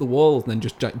drive up the walls and then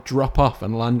just drop off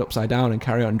and land upside down and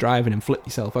carry on driving and flip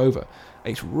yourself over.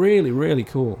 It's really, really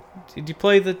cool. Did you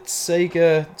play the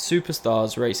Sega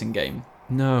Superstars racing game?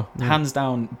 No. Hands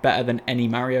down, better than any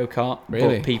Mario Kart.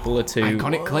 Really? But people are too...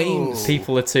 Iconic claims.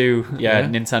 People are too, Yeah.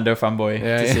 Nintendo fanboy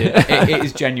Yeah, to yeah. see it. It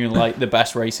is genuinely like the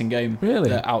best racing game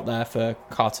Really? out there for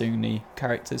cartoony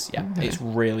characters. Yeah, Okay. it's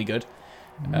really good.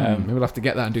 Maybe we'll have to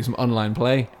get that and do some online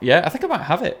play. Yeah, I think I might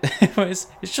have it.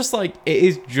 It's just like, it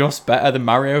is just better than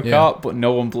Mario Kart, Yeah. but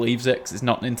no one believes it because it's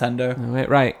not Nintendo. Oh, wait,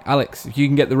 right, Alex, if you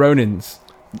can get the Ronins,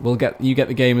 you get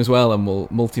the game as well, and we'll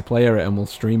multiplayer it and we'll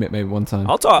stream it maybe one time.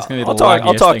 I'll talk. gonna be I'll the talk.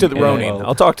 I'll laggiest talk to thing the in the Ronin. world.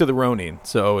 I'll talk to the Ronin.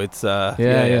 So it's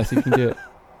yeah, so you can do it.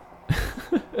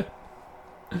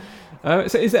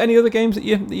 So is there any other games that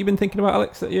you've been thinking about,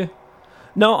 Alex, that you...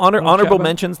 No, Wanna chat honorable about?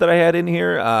 mentions that I had in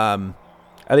here. I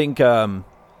think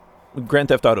Grand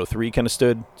Theft Auto 3 kind of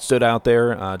stood out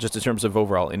there, just in terms of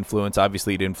overall influence.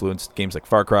 Obviously, it influenced games like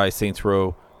Far Cry, Saints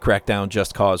Row, Crackdown,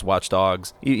 Just Cause, Watch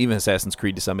Dogs, even Assassin's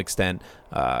Creed to some extent,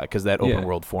 because that open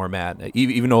world format,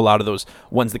 even though a lot of those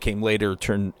ones that came later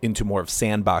turned into more of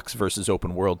sandbox versus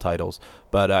open world titles.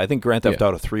 But I think Grand Theft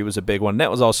Auto 3 was a big one. And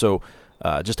that was also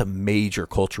just a major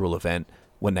cultural event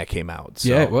when that came out. So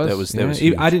yeah, it was. That was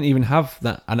huge. I didn't even have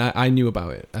that, and I knew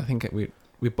about it. I think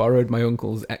we borrowed my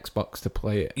uncle's Xbox to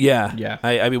play it. Yeah. Yeah.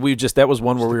 I mean, that was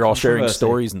one where we were all sharing controversy.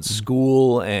 stories in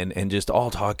school and just all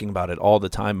talking about it all the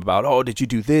time about, oh, did you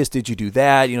do this? Did you do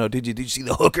that? You know, did you see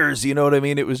the hookers? You know what I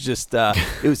mean? It was just, it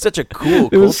was such a cool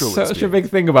It was cultural such a experience.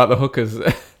 big thing about the hookers.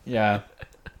 Yeah.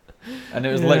 And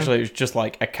it was Yeah. literally, it was just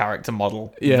like a character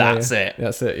model. Yeah, That's yeah. it.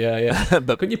 That's it, yeah.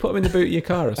 But Couldn't you put them in the boot of your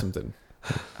car or something?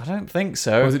 I don't think Or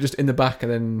so. was it just in the back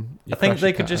and then you I think crash they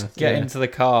your could car? just get Yeah. into the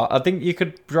car. I think you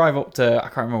could drive up to, I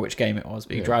can't remember which game it was,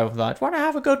 but you Yeah. drive up like, want to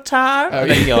have a good time? Oh,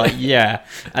 And then you're like, yeah.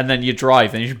 And then you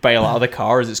drive and you just bail out of the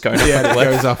car as it's going up Yeah, the it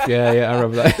cliff. goes off. Yeah, I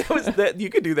remember that.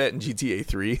 you could do that in GTA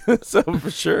 3. So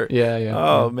for sure. Yeah.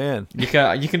 Oh, man. You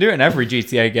can do it in every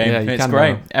GTA game. Yeah, you It's can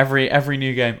great. now. Every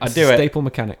new game. I It's do a it. staple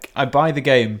mechanic. I buy the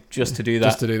game just to do that.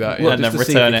 Just to do that. And Yeah. then Just to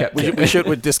see if return you it. kept We should,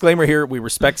 with disclaimer here, we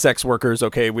respect sex workers,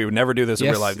 okay? We would never do this in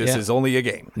Yes, real life. This yeah. is only a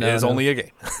game. No, it is no. only a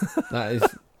game. That is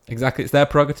exactly, it's their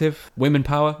prerogative. Women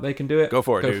power, they can do it. Go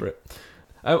for it, Go dude. for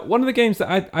it. One of the games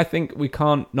that I think we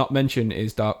can't not mention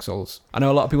is Dark Souls. I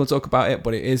know a lot of people talk about it,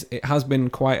 but it has been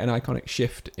quite an iconic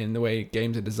shift in the way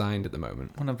games are designed at the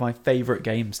moment. One of my favourite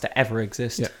games to ever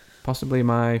exist. Yeah. Possibly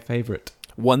my favourite.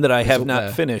 One that I have up not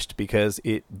there. finished because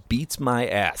it beats my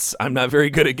ass. I'm not very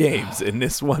good at games, and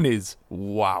this one is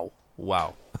wow.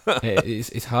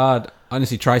 It's hard.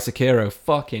 Honestly, try Sekiro.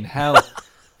 Fucking hell.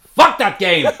 Fuck that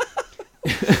game!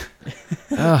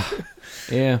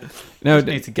 Yeah. No, Just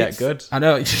need to get it's- good. I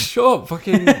know. Shut up,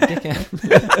 fucking dickhead.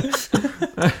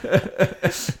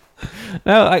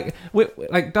 No,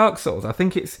 like Dark Souls. I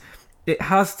think it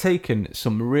has taken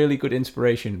some really good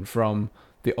inspiration from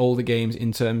the older games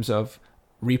in terms of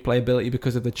replayability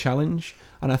because of the challenge,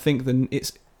 and I think that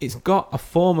it's got a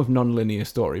form of non-linear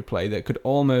story play that could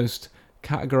almost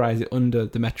categorize it under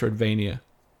the Metroidvania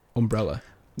umbrella.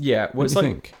 Yeah, well, What it's do you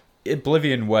like think?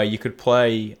 Oblivion, where you could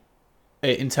play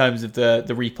it in terms of the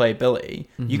replayability.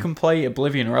 You can play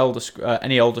Oblivion or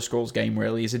any Elder Scrolls game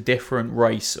really as a different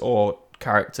race or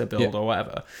character build or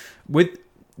whatever. With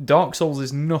Dark Souls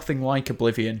is nothing like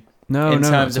Oblivion in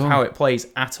terms of how it plays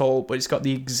at all, but it's got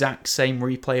the exact same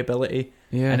replayability,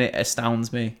 and it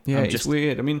astounds me. Yeah, I'm it's just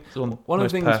weird. I mean, it's one of one the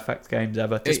of the most things- perfect games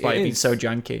ever, despite it being is. so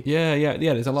janky. Yeah.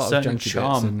 There's a lot Certain of janky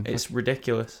charm. bits. And It's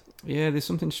ridiculous. yeah, there's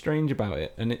something strange about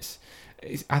it, and it's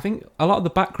I think a lot of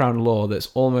the background lore that's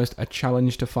almost a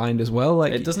challenge to find as well.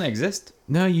 Like It doesn't exist.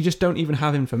 no, you just don't even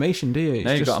have information, do you? It's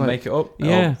No, you've just got to like- make it up.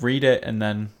 Yeah. Or read it and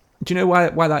then Do you know why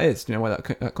that is? Do you know where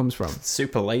that comes from?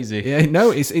 super lazy. Yeah,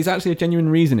 no, it's actually a genuine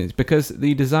reason. It's because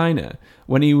the designer,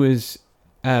 when he was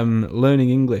learning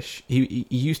English, he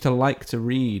used to like to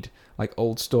read like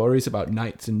old stories about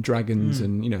knights and dragons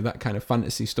and that kind of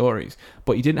fantasy stories,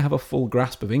 but he didn't have a full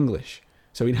grasp of English,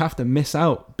 so he'd have to miss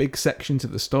out big sections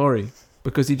of the story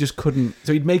because he just couldn't.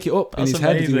 So he'd make it up in That's his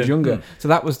head as he was amazing. younger. So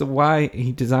that was why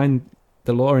he designed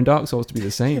the lore in Dark Souls to be the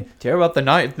same. Do you hear about the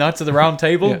Knights of the Round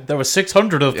Table? Yeah. There were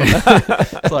 600 of them.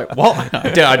 It's like, what?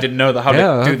 I didn't know how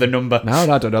Yeah. to do the number. No,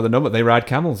 I don't know the number. They ride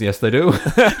camels. Yes, they do.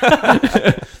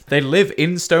 They live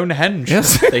in Stonehenge.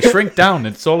 Yes. They shrink down.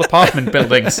 It's all apartment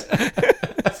buildings.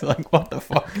 It's like, what the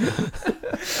fuck?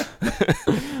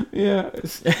 Yeah.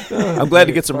 I'm glad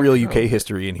to get some real UK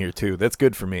history in here too. That's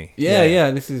good for me.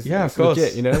 Yeah. This is Yeah, it's of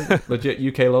course. legit. Legit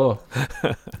UK law.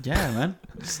 Yeah, man.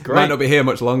 It's Might great. not be here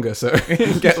much longer, so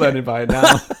get learning by it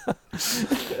now.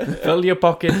 Fill your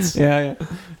pockets. yeah.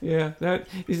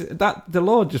 That the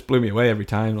lore just blew me away every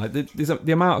time. Like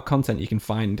the amount of content you can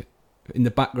find in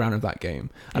the background of that game,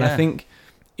 and I Yeah. think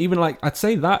even like I'd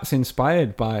say that's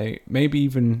inspired by maybe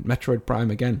even Metroid Prime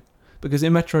again. Because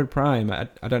in Metroid Prime, I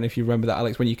don't know if you remember that,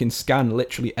 Alex, when you can scan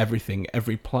literally everything,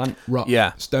 every plant, rock,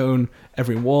 Yeah. stone,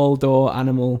 every wall, door,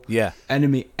 animal, Yeah.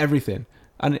 enemy, everything.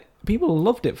 And people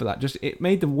loved it for that. Just it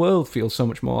made the world feel so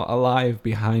much more alive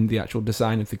behind the actual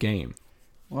design of the game.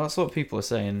 Well, that's what people are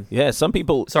saying. Yeah, some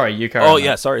people... Sorry, you carry Oh, on.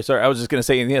 yeah, sorry. I was just going to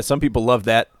say, yeah, some people love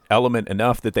that element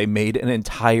enough that they made an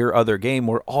entire other game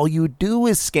where all you do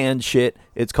is scan shit.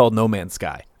 It's called No Man's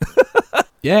Sky.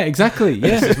 Yeah, exactly.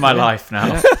 Yeah. This is my life now.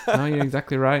 Yeah. No, you're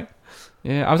exactly right.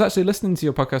 Yeah, I was actually listening to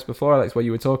your podcast before, Alex, where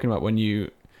you were talking about when you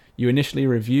initially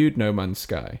reviewed No Man's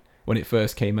Sky when it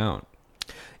first came out.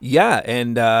 Yeah,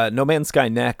 and No Man's Sky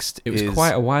Next It was is...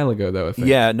 quite a while ago, though, I think.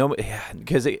 Yeah,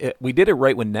 because we did it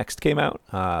right when Next came out,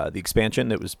 the expansion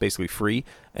that was basically free.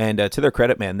 And to their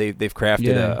credit, man, they've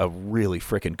crafted a really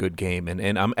freaking good game.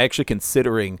 And I'm actually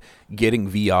considering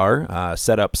getting VR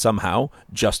set up somehow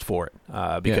just for it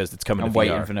because it's coming I'm to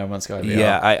waiting VR. for No Man's Sky VR.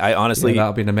 Yeah, I honestly...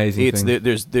 that'll be an amazing thing.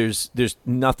 There's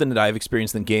nothing that I've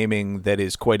experienced in gaming that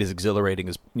is quite as exhilarating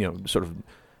as, sort of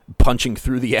punching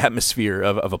through the atmosphere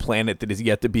of a planet that is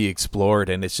yet to be explored,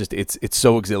 and it's just it's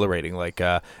so exhilarating. Like,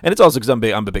 and it's also because I'm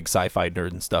a big sci-fi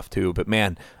nerd and stuff too. But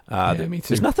man, me too.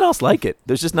 there's nothing else like it.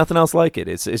 There's just nothing else like it.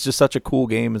 It's just such a cool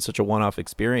game and such a one-off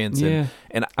experience. Yeah,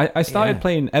 and I started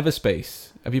playing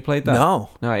Everspace. Have you played that? No.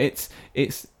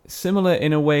 It's similar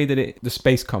in a way that the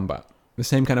space combat, the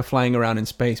same kind of flying around in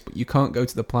space, but you can't go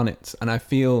to the planets, and I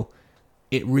feel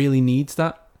it really needs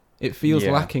that. It feels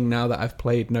lacking now that I've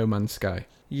played No Man's Sky.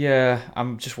 Yeah,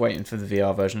 I'm just waiting for the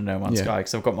VR version of No Man's Sky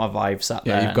because I've got my Vive sat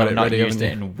there. You've got and it I've ready, not used it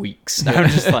haven't in weeks. I'm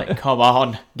just like, come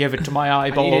on, give it to my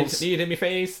eyeballs. Need it in my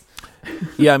face.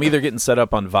 Yeah, I'm either getting set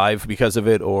up on Vive because of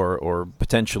it, or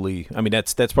potentially, I mean,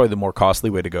 that's probably the more costly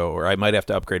way to go. Or I might have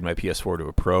to upgrade my PS4 to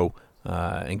a Pro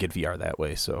and get VR that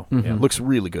way. So yeah, it looks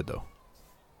really good though.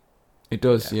 It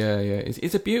does, yeah.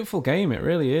 It's a beautiful game. It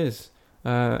really is.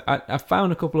 I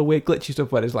found a couple of weird glitchy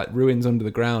stuff where there's like ruins under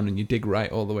the ground and you dig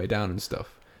right all the way down and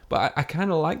stuff. But I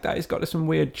kind of like that. It's got some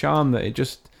weird charm that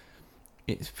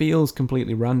it feels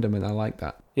completely random, and I like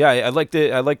that. Yeah, I like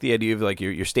the idea of like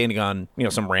you're standing on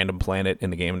some random planet in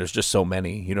the game, and there's just so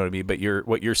many, you know what I mean. But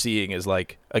what you're seeing is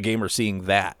like a gamer seeing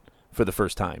that for the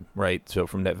first time, right? So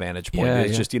from that vantage point,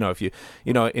 it's just if you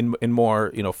in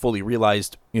more fully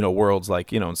realized worlds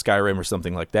like in Skyrim or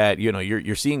something like that,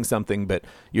 you're seeing something, but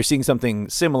you're seeing something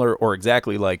similar or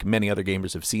exactly like many other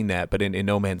gamers have seen that. But in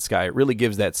No Man's Sky, it really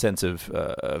gives that sense of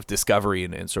discovery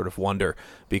and sort of wonder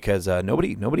because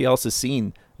nobody else has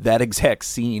seen that exact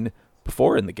scene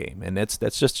before in the game, and that's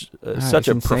just such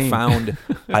a profound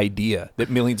idea that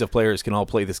millions of players can all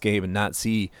play this game and not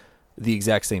see the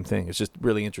exact same thing. It's just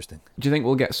really interesting. Do you think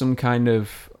we'll get some kind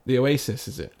of the Oasis?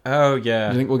 Is it? Oh yeah.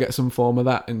 Do you think we'll get some form of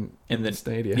that in the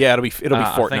Stadia? Yeah, it'll be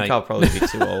Fortnite. I think I'll probably be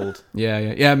too old.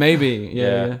 Yeah, maybe.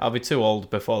 Yeah. I'll be too old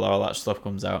before all that stuff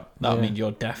comes out. That'll mean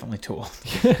you're definitely too old.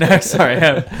 No,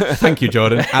 sorry. Thank you,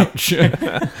 Jordan. Ouch.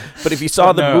 But if you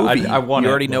saw the movie, you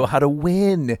already know how to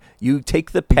win. You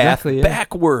take the path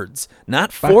backwards,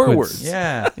 not forwards.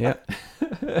 Yeah.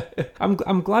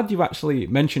 I'm glad you've actually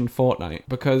mentioned Fortnite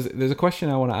because there's a question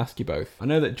I want to ask you both. I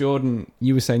know that Jordan,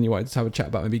 you were saying you wanted to have a chat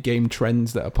about maybe game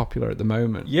trends that are popular at the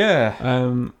moment.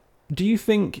 Yeah. Do you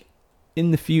think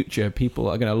in the future people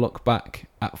are going to look back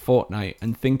at Fortnite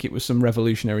and think it was some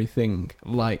revolutionary thing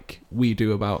like we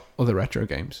do about other retro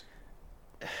games?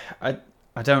 I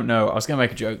don't know. I was going to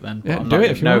make a joke then. But Yeah, I'm do not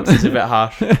it if you no, want. 'cause it's a bit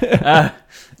harsh.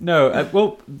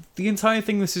 Well, the entire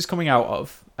thing this is coming out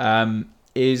of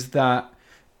is that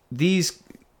these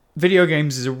video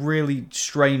games is a really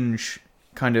strange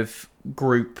kind of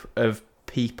group of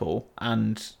people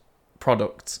and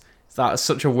products. That's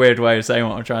such a weird way of saying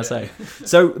what I'm trying to say.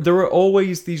 So there are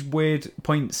always these weird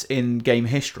points in game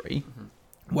history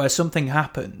where something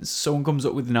happens, someone comes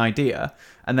up with an idea,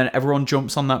 and then everyone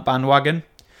jumps on that bandwagon.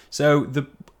 So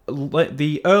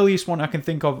the earliest one I can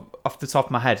think of off the top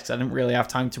of my head, because I didn't really have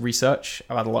time to research,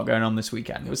 I've had a lot going on this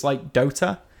weekend, it was like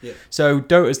Dota. Yeah. So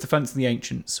Dota's Defense of the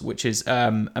Ancients, which is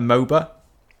a MOBA,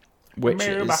 which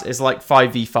is like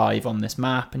 5v5 on this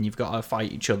map, and you've got to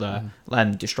fight each other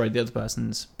and destroy the other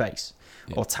person's base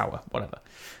or tower, whatever.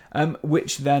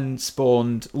 Which then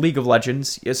spawned League of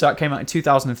Legends. So that came out in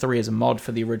 2003 as a mod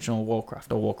for the original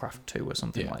Warcraft, or Warcraft 2 or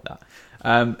something like that.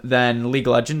 Then League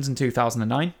of Legends in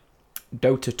 2009.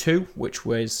 Dota 2, which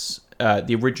was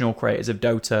the original creators of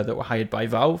Dota that were hired by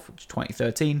Valve, which was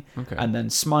 2013. Okay. And then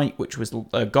Smite, which was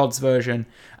God's version.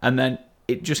 And then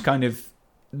it just kind of...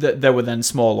 There were then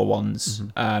smaller ones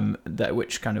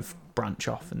which kind of branch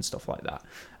off and stuff like that.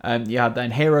 You had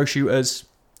then hero shooters,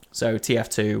 so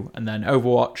TF2, and then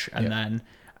Overwatch, and then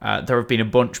There have been a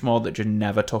bunch more that just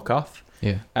never took off.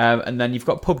 Yeah. And then you've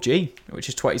got PUBG, which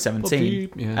is 2017.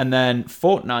 PUBG, yeah. And then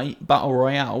Fortnite Battle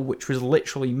Royale, which was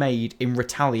literally made in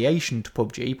retaliation to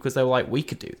PUBG because they were like, we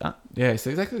could do that. Yeah, it's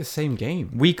exactly the same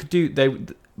game. We could do...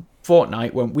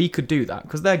 Fortnite went, we could do that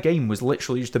because their game was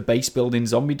literally just a base building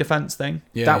zombie defense thing.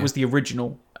 Yeah, that yeah. was the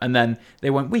original. And then they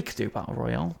went, we could do Battle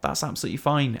Royale. That's absolutely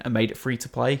fine. And made it free to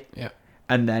play. Yeah.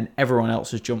 And then everyone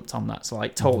else has jumped on that. So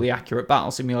like Totally Accurate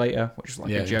Battle Simulator, which is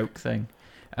like a joke thing.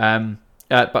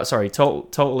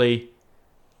 Totally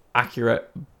Accurate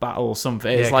Battle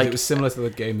something. It's like it was similar to the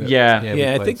game that I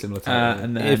played think similar to that.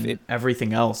 and then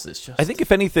everything else is just... I think if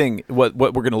anything, what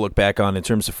we're going to look back on in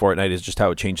terms of Fortnite is just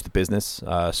how it changed the business.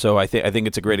 So I think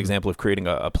it's a great example of creating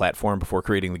a platform before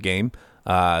creating the game.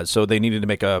 So they needed to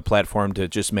make a platform to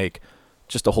just make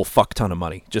just a whole fuck ton of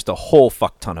money,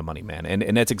 man.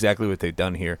 And that's exactly what they've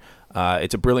done here.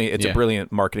 It's a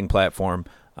brilliant marketing platform.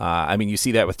 I mean, you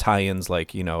see that with tie-ins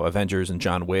like, Avengers and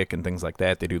John Wick and things like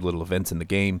that. They do little events in the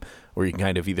game where you can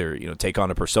kind of either, take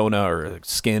on a persona or a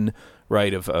skin,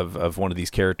 right, of one of these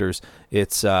characters.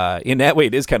 It's in that way,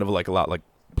 it is kind of like a lot like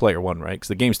Player One, right? Because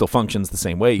the game still functions the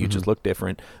same way. You just look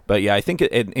different. But yeah, I think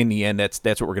in the end, that's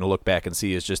what we're going to look back and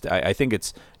see is just I think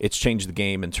it's changed the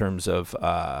game in terms of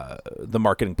the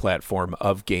marketing platform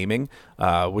of gaming,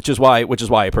 which is why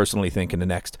I personally think in the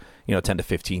next 10 to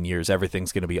 15 years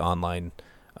everything's going to be online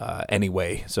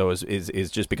anyway. So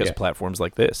is just because of platforms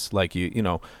like this, like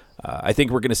I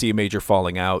think we're going to see a major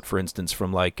falling out, for instance,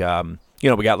 from like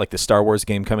we got like the Star Wars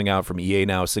game coming out from EA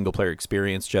now, single player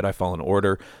experience, Jedi Fallen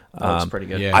Order. That's pretty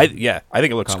good. I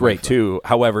think it looks great too.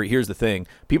 However, here's the thing: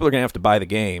 people are going to have to buy the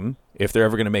game if they're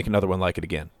ever going to make another one like it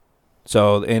again.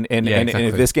 So and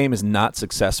if this game is not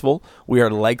successful, we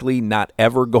are likely not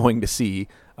ever going to see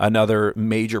another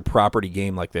major property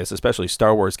game like this, especially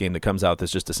Star Wars game that comes out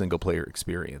that's just a single player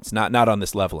experience. Not on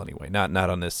this level anyway. Not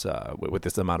on this with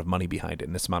this amount of money behind it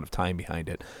and this amount of time behind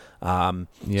it.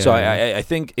 So I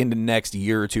think in the next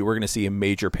year or two we're going to see a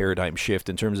major paradigm shift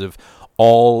in terms of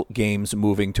all games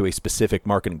moving to a specific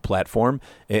marketing platform,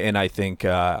 and I think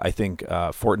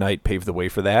Fortnite paved the way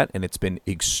for that, and it's been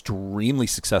extremely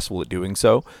successful at doing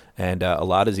so, and a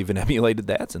lot has even emulated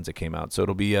that since it came out. So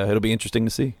it'll be interesting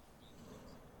to see.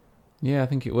 Yeah, I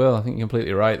think it will. I think you're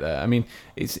completely right there. I mean,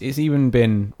 it's even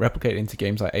been replicated into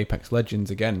games like Apex Legends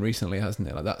again recently, hasn't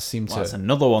it? Like that seemed to. That's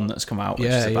another one that's come out, which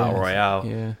is a battle royale.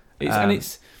 Yeah,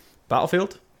 it's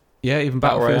Battlefield. Yeah, even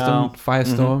Battlefield and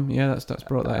Firestorm. Mm-hmm. Yeah, that's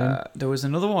brought that in. There was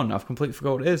another one. I've completely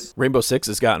forgot what it is. Rainbow Six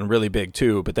has gotten really big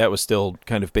too, but that was still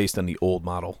kind of based on the old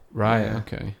model. Right. Yeah.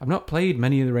 Okay. I've not played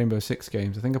many of the Rainbow Six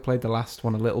games. I think I played the last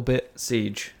one a little bit.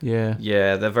 Siege. Yeah.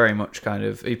 Yeah, they're very much kind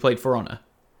of. You played For Honor?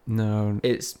 No.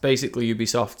 It's basically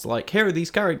Ubisoft's like, here are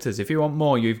these characters. If you want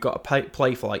more, you've got to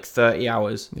play for like 30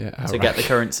 hours to get the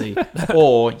currency,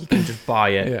 or you can just buy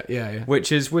it. Yeah.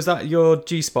 Was that your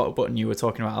G-Spot button you were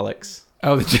talking about, Alex?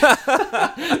 Oh,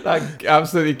 that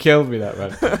absolutely killed me, that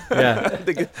man.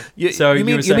 Yeah. So you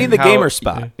mean the gamer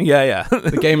spot? Yeah.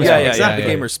 The gamer spot. Yeah, exactly. The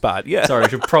gamer spot. Yeah. Sorry, I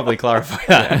should probably clarify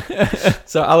that.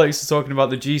 So Alex was talking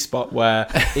about the G-Spot where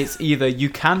it's either you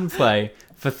can play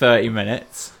for 30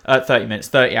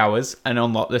 hours and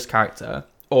unlock this character,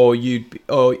 or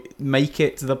make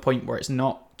it to the point where it's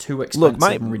not too expensive.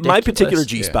 Look, and ridiculous. my particular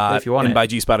G-Spot, if you want and it. by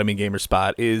G-Spot I mean gamer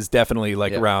spot, is definitely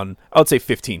like around, I would say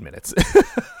 15 minutes.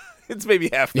 It's maybe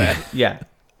half that. Yeah.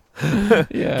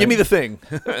 Give me the thing.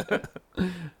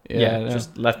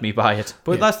 Just let me buy it.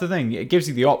 But that's the thing. It gives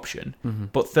you the option. Mm-hmm.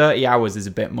 But 30 hours is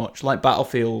a bit much. Like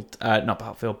Battlefront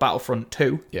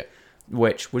 2. Yeah.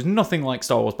 Which was nothing like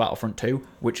Star Wars Battlefront 2,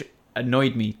 which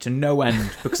annoyed me to no end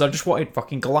because I just wanted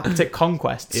fucking galactic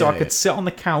conquest so I could sit on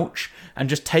the couch and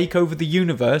just take over the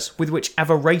universe with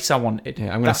whichever race I wanted.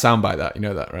 Yeah, I'm going to soundbite that. You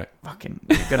know that, right? Fucking,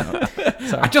 you're gonna...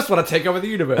 I just want to take over the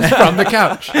universe from the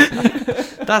couch.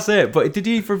 That's it. But did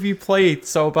either of you play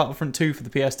Star Wars Battlefront 2 for the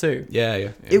PS2? Yeah.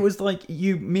 It was like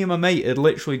me and my mate would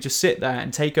literally just sit there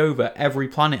and take over every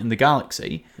planet in the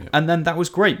galaxy. Yeah. And then that was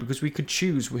great because we could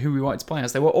choose who we wanted to play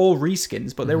as. They were all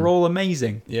reskins, but they were all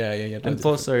amazing. Yeah. And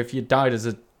plus, so if you died as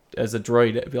a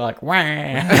droid, it'd be like, wah.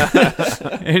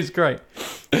 It was great.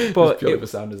 But it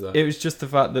was just the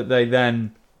fact that they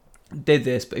then did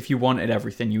this, but if you wanted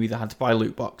everything, you either had to buy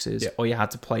loot boxes or you had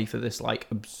to play for this like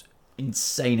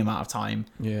insane amount of time.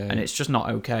 Yeah. And it's just not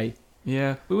okay.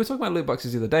 Yeah. We were talking about loot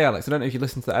boxes the other day, Alex. I don't know if you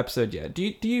listened to that episode yet.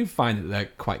 Do you find that they're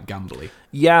quite gambly?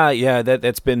 Yeah.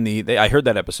 That's been I heard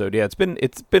that episode. Yeah, it's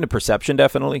been a perception,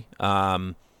 definitely.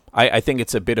 I think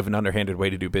it's a bit of an underhanded way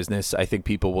to do business. I think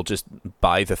people will just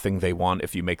buy the thing they want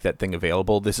if you make that thing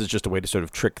available. This is just a way to sort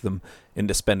of trick them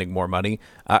into spending more money.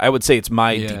 I would say it's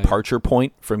my departure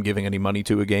point from giving any money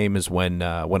to a game is when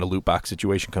a loot box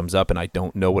situation comes up and I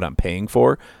don't know what I'm paying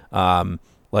for.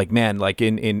 Like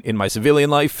in my civilian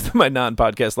life, my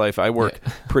non-podcast life, I work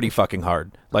pretty fucking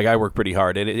hard. Like I work pretty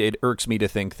hard. It irks me to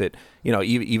think that,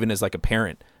 even as like a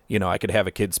parent, I could have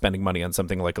a kid spending money on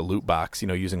something like a loot box,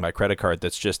 using my credit card.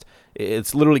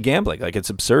 It's literally gambling. Like it's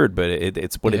absurd, but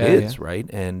it's what it is, right?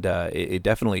 And it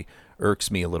definitely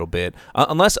irks me a little bit.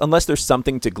 Unless there's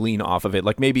something to glean off of it.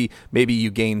 Like maybe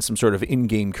you gain some sort of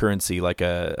in-game currency, like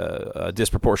a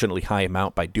disproportionately high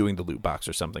amount by doing the loot box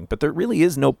or something. But there really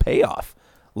is no payoff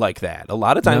like that. A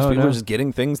lot of times people are just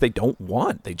getting things they don't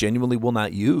want. They genuinely will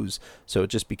not use. So it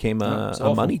just became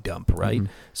a money dump, right?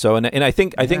 Mm-hmm. So and I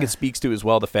think it speaks to as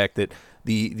well the fact that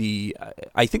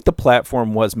I think the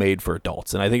platform was made for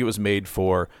adults, and I think it was made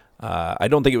for I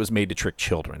don't think it was made to trick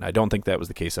children. I don't think that was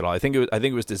the case at all. I think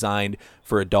it was designed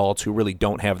for adults who really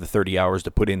don't have the 30 hours to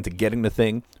put into getting the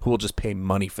thing, who will just pay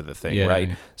money for the thing, right?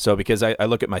 Yeah. So because I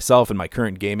look at myself and my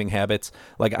current gaming habits,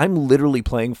 like I'm literally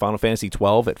playing Final Fantasy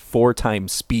 12 at 4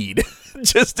 times speed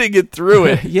just to get through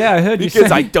it. Yeah, I heard you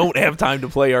because I don't have time to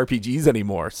play RPGs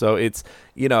anymore. So it's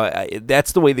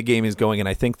that's the way the game is going, and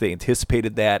I think they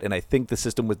anticipated that, and I think the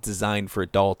system was designed for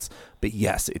adults. But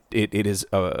yes, it is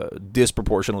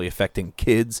disproportionately affecting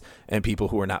kids and people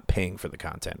who are not paying for the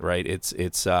content, right? It's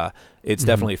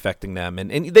definitely affecting them,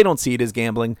 and they don't see it as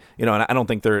gambling, and I don't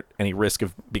think they're at any risk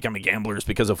of becoming gamblers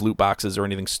because of loot boxes or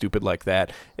anything stupid like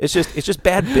that. It's just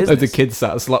bad business. The kids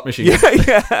sat at slot machines.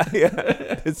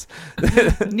 Yeah. It's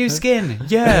new skin.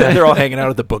 Yeah, they're all hanging out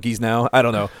at the bookies now. I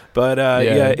don't know, but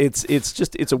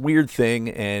it's a weird thing,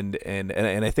 and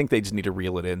I think they just need to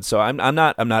reel it in. So I'm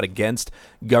not against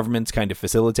governments kind of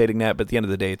facilitating that, but at the end of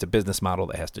the day, it's a business model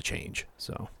that has to change.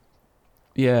 So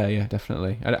yeah,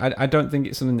 definitely. I don't think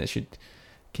it's something that should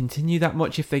continue that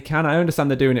much if they can. I understand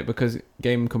they're doing it because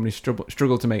game companies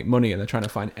struggle to make money, and they're trying to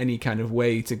find any kind of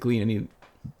way to glean any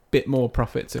bit more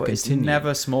profit to continue. It's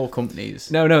never small companies.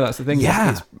 No, that's the thing.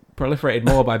 Yeah. It's proliferated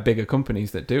more by bigger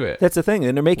companies that do it. That's the thing,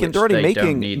 and they're already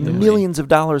making millions of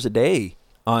dollars a day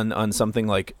on something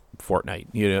like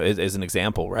Fortnite, as an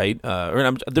example, right?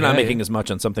 They're not making as much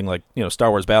on something like Star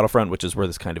Wars Battlefront, which is where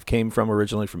this kind of came from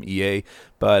originally, from EA.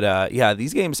 But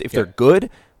these games, if they're good,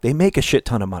 they make a shit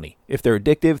ton of money. If they're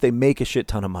addictive, they make a shit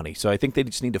ton of money. So I think they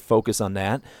just need to focus on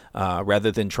that rather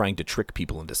than trying to trick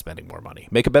people into spending more money.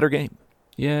 Make a better game.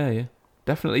 Yeah.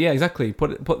 Definitely, yeah, exactly.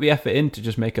 Put the effort in to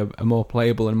just make a more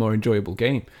playable and more enjoyable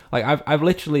game. Like I've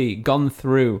literally gone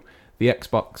through the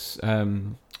Xbox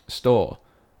store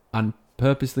and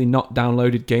purposely not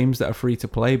downloaded games that are free to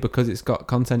play because it's got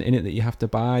content in it that you have to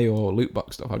buy or loot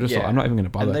box stuff. I just thought I'm not even going to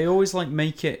bother. And they always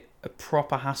make it a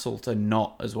proper hassle to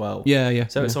not as well. Yeah.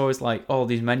 So it's always like,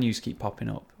 these menus keep popping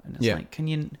up, and it's like, can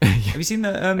you? Have you seen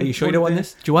the? Are you sure you don't want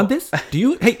this? Do you want this? Do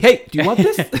you? Hey, do you want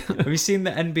this? Have you seen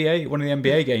the NBA? One of the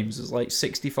NBA games is like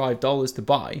 $65 to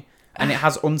buy, and it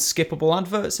has unskippable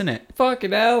adverts in it.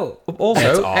 Fucking hell!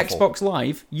 Also, Xbox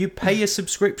Live, you pay a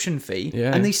subscription fee,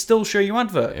 and they still show you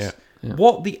adverts. Yeah.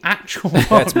 What the actual?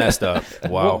 That's messed up.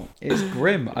 Wow, it's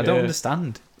grim. I don't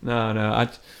understand. No.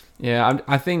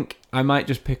 I think I might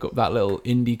just pick up that little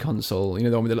indie console, the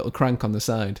one with the little crank on the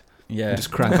side. Yeah,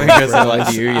 just crank. I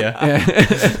like you.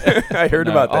 Yeah. I heard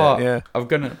about that. Yeah, I'm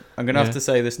gonna have to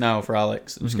say this now for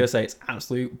Alex. I'm just gonna say it's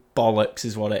absolute bollocks,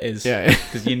 is what it is. Yeah,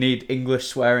 because you need English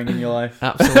swearing in your life.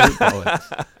 Absolute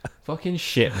bollocks. Fucking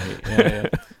shit, mate.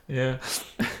 Yeah.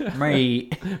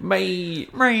 Mate.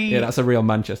 Yeah, that's a real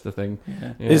Manchester thing.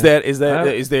 Yeah. Is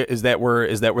that where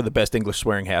the best English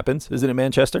swearing happens? Is it in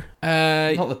Manchester?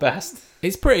 Not the best.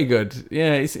 It's pretty good.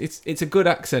 Yeah, it's a good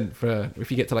accent for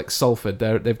if you get to like Salford.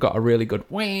 They've got a really good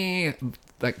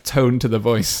tone to the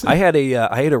voice. I had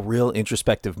a real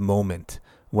introspective moment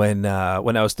when I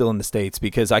was still in the States,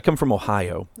 because I come from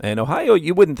Ohio, and Ohio,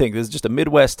 you wouldn't think this is just a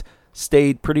Midwest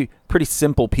state, pretty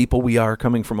simple people we are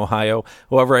coming from Ohio.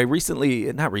 However, a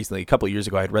couple of years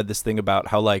ago, I had read this thing about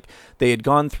how like they had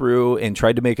gone through and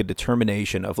tried to make a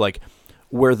determination of like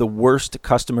where the worst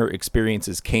customer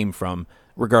experiences came from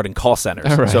regarding call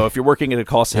centers. Right. So if you're working at a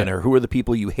call center, who are the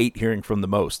people you hate hearing from the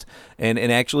most? And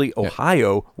actually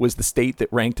Ohio was the state that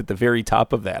ranked at the very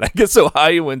top of that. I guess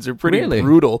Ohioans are pretty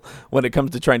brutal when it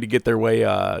comes to trying to get their way,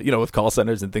 with call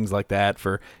centers and things like that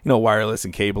for, wireless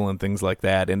and cable and things like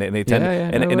that. And they tend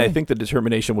I think the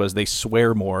determination was they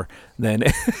swear more than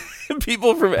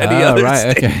people from any other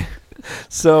state. Okay.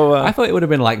 So I thought it would have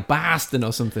been like Boston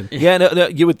or something. yeah, no,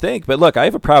 you would think, but look, I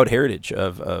have a proud heritage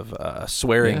of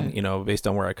swearing. Yeah. You know, based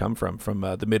on where I come from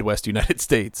the Midwest United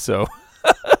States. So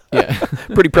Yeah.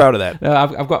 pretty proud of that. No,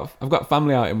 I've got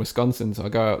family out in Wisconsin, so I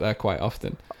go out there quite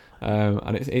often,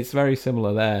 and it's very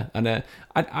similar there. And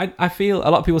I feel a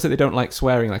lot of people say they don't like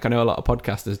swearing. Like I know a lot of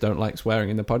podcasters don't like swearing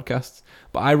in the podcasts,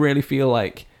 but I really feel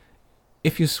like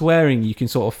if you're swearing, you can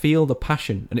sort of feel the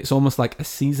passion, and it's almost like a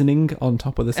seasoning on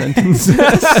top of the sentence.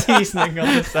 Seasoning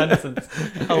on the sentence.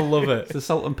 I love it. It's the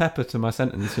salt and pepper to my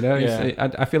sentence, you know. Yeah.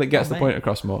 I feel it gets the mate. point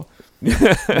across more.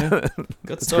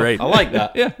 Good stuff. great. I like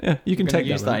that. Yeah. You can I'm gonna take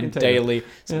use that, man. that You in can take daily.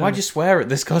 So Yeah. why'd you swear at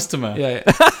this customer? Yeah.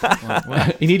 Like,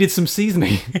 well, He needed some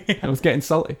seasoning. I was getting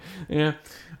salty. Yeah.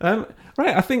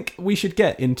 Right, I think we should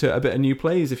get into a bit of new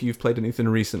plays if you've played anything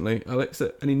recently. Alex,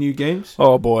 any new games?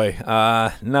 Oh boy,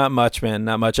 not much, man,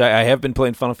 not much. I have been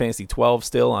playing Final Fantasy 12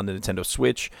 still on the Nintendo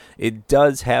Switch. It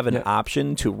does have an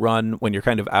option to run when you're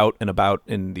kind of out and about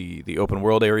in the open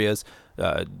world areas,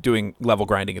 doing level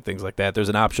grinding and things like that. There's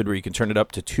an option where you can turn it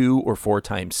up to 2 or 4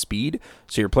 times speed,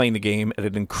 so you're playing the game at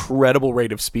an incredible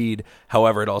rate of speed.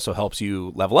 However, it also helps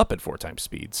you level up at 4 times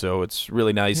speed, so it's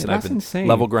really nice. Yeah, and I've that's been insane.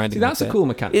 level grinding. See, that's with a that. cool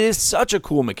mechanic. It is such a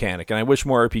cool mechanic, and I wish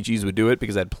more RPGs would do it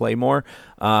because I'd play more.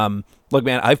 Look,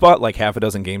 man, I've bought like half a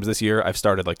dozen games this year. I've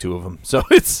started like 2 of them, so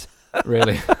it's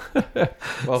Really?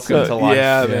 welcome to life.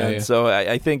 yeah, Yeah, man. yeah. So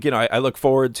I think I look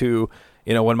forward to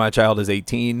when my child is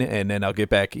 18, and then I'll get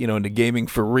back into gaming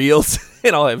for reals,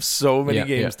 and I'll have so many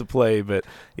games to play. But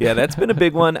yeah, that's been a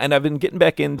big one, and I've been getting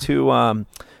back into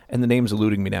and the name's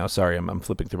eluding me now. Sorry, I'm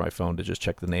flipping through my phone to just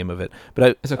check the name of it.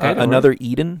 But It's okay, don't another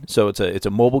Eden. So it's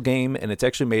a mobile game, and it's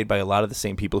actually made by a lot of the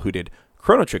same people who did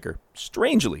Chrono Trigger,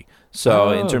 strangely.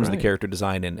 So in terms of the character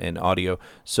design and audio.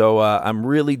 So I'm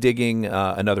really digging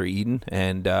another Eden,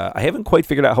 and I haven't quite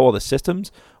figured out how all the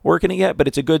systems work in it yet, but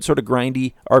it's a good sort of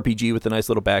grindy RPG with a nice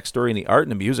little backstory, and the art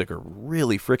and the music are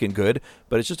really freaking good.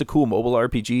 But it's just a cool mobile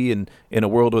RPG in a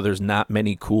world where there's not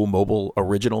many cool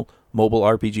original mobile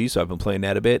RPGs, so I've been playing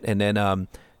that a bit. And then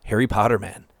Harry Potter,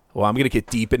 man. Well, I'm going to get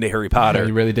deep into Harry Potter. Yeah,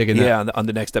 you're really digging that. Yeah, on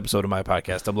the next episode of my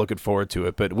podcast. I'm looking forward to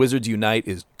it. But Wizards Unite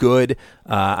is good.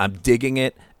 I'm digging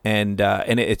it. And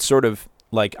it's sort of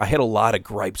like I had a lot of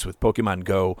gripes with Pokemon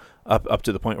Go up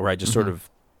to the point where I just sort of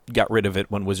got rid of it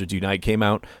when Wizards Unite came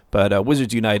out. But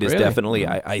Wizards Unite is definitely,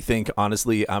 I think,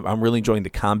 honestly, I'm really enjoying the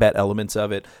combat elements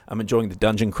of it. I'm enjoying the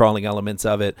dungeon crawling elements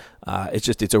of it.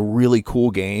 It's a really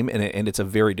cool game, and it's a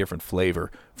very different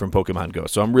flavor from Pokemon Go.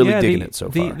 So I'm really digging it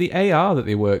so far. The AR that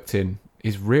they worked in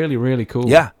is really, really cool.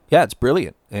 Yeah, it's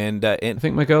brilliant. And I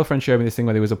think my girlfriend showed me this thing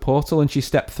where there was a portal and she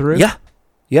stepped through.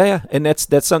 Yeah, and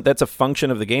that's a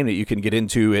function of the game that you can get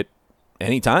into at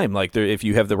any time, like if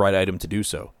you have the right item to do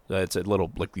so. It's a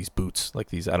little like these boots, like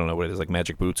these, I don't know what it is, like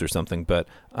magic boots or something. But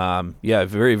yeah,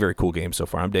 very, very cool game so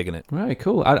far. I'm digging it. Right,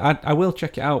 cool. I will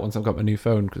check it out once I've got my new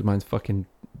phone because mine's fucking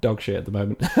dog shit at the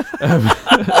moment.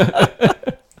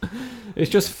 It's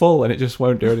just full and it just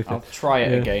won't do anything. I'll try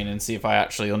it again and see if I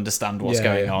actually understand what's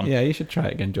going on. Yeah, you should try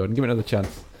it again, Jordan. Give it another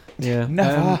chance. Yeah.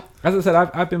 Never. As I said,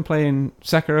 I've been playing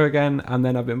Sekiro again, and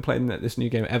then I've been playing this new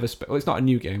game, Everspace. Well, it's not a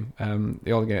new game,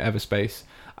 the old game, Everspace.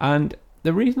 And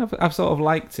the reason I've sort of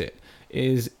liked it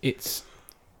is it's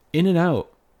in and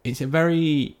out. It's a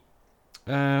very,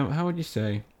 how would you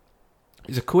say?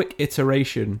 It's a quick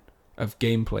iteration of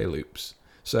gameplay loops.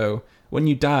 So when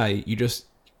you die, you just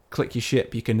click your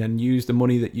ship. You can then use the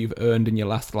money that you've earned in your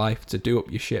last life to do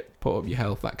up your ship, put up your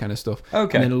health, that kind of stuff.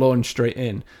 Okay. And then launch straight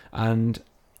in. And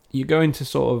you go into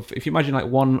sort of, if you imagine like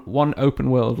one open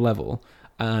world level,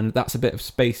 and that's a bit of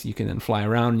space you can then fly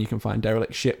around, and you can find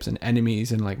derelict ships and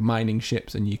enemies and like mining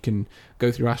ships, and you can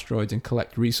go through asteroids and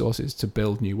collect resources to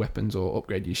build new weapons or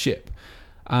upgrade your ship.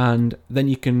 And then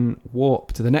you can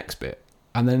warp to the next bit,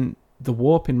 and then the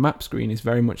warping map screen is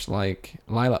very much like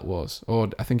Lilac was, or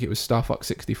I think it was Star Fox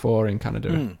 64 in Canada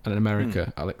and in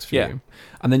America, Alex Fume.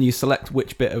 And then you select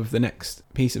which bit of the next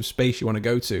piece of space you want to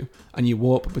go to, and you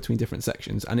warp between different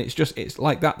sections. And it's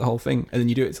like that, the whole thing. And then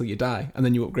you do it till you die, and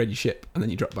then you upgrade your ship, and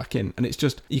then you drop back in. And it's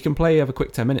just, you can play over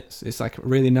quick 10 minutes. It's like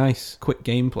really nice, quick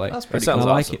gameplay. That's pretty That sounds cool.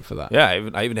 I like awesome. it for that. Yeah, I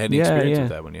haven't had any experience with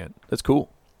that one yet. That's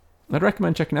cool. I'd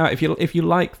recommend checking it out. If you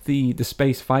like the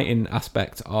space fighting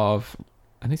aspect of,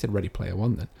 and he said Ready Player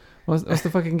One then. What's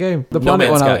the fucking game? The No Planet Man's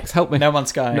one, Sky. Alex. Help me. No Man's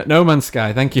Sky. No Man's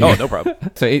Sky, thank you. Oh, no problem.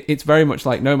 So it's very much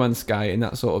like No Man's Sky in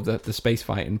that sort of the space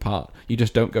fighting part. You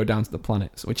just don't go down to the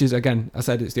planets, which is, again, I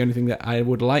said it's the only thing that I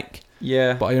would like,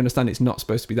 Yeah. but I understand it's not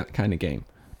supposed to be that kind of game.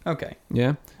 Okay.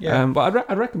 Yeah? Yeah. But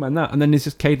I'd recommend that. And then there's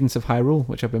just Cadence of Hyrule,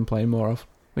 which I've been playing more of.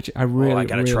 which I really, I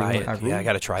gotta really try like. it. Yeah, I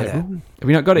gotta try that. Ooh. Have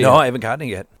you not got it No, yet? I haven't gotten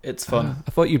it yet. It's fun.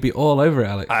 I thought you'd be all over it,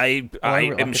 Alex. I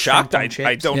like am a shocked. snack on I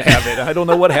chips. don't Yeah. have it. I don't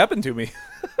know what happened to me.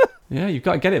 Yeah, you've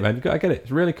got to get it, man. You've got to get it.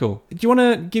 It's really cool. Do you want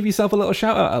to give yourself a little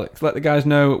shout out, Alex? Let the guys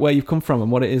know where you've come from and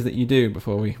what it is that you do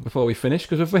before we finish,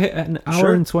 because we've hit an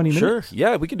hour and 20 minutes. Sure.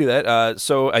 Yeah, we can do that.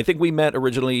 So I think we met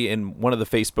originally in one of the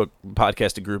Facebook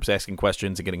podcasting groups, asking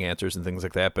questions and getting answers and things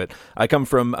like that. But I come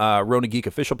from Rona Geek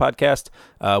Official Podcast.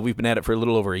 We've been at it for a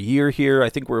little over a year here. I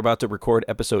think we're about to record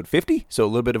episode 50, so a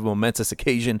little bit of a momentous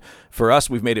occasion for us.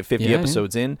 We've made it 50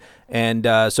 episodes in, and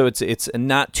so it's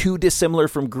not too dissimilar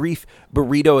from Grief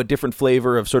Burrito, a different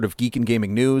flavor of sort of geek and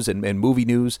gaming news and movie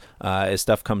news as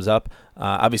stuff comes up.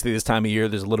 Obviously, this time of year,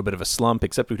 there's a little bit of a slump,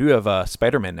 except we do have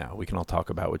Spider-Man now we can all talk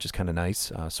about, which is kind of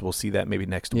nice. So we'll see that maybe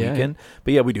next weekend.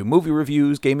 But yeah, we do movie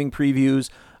reviews, gaming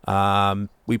previews.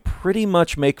 We pretty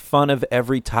much make fun of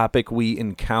every topic we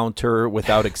encounter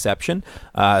without exception.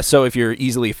 So if you're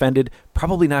easily offended,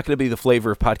 probably not going to be the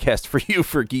flavor of podcast for you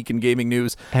for geek and gaming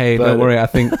news. Hey, But- don't worry. I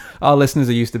think our listeners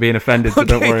are used to being offended, so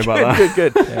don't worry about that.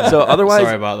 Good. So otherwise,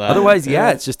 Sorry about that. Otherwise,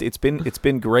 yeah, it's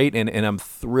been great, and I'm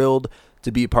thrilled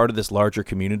to be a part of this larger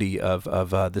community of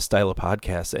this style of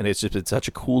podcast, and it's such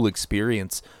a cool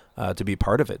experience to be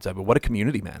part of it. I mean, what a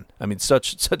community, man! I mean,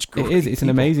 such great. It is. It's an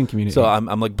people. amazing community. So I'm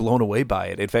like blown away by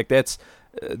it. In fact, that's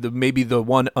maybe the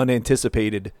one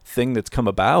unanticipated thing that's come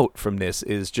about from this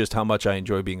is just how much I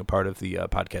enjoy being a part of the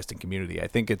podcasting community. I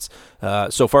think it's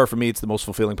so far for me, it's the most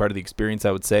fulfilling part of the experience,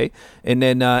 I would say. And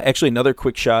then actually another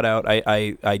quick shout out.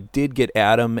 I did get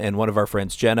Adam and one of our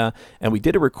friends, Jenna, and we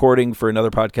did a recording for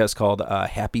another podcast called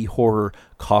Happy Horror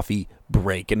Coffee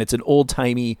Break, and it's an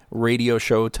old-timey radio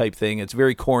show type thing. It's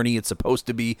very corny, it's supposed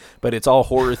to be, but it's all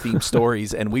horror themed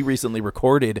stories. And we recently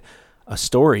recorded a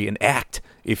story, an act,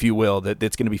 if you will,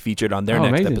 that's going to be featured on their next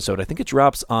amazing. episode. I think it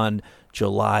drops on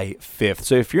July 5th.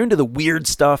 So if you're into the weird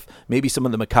stuff, maybe some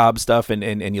of the macabre stuff,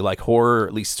 and you like horror, or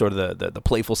at least sort of the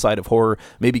playful side of horror,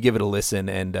 maybe give it a listen,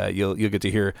 and you'll get to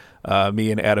hear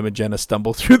me and Adam and Jenna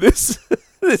stumble through this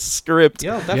this script.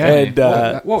 Yeah, definitely.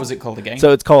 And, what was it called again?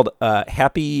 So it's called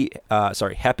Happy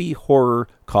Horror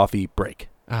Coffee Break.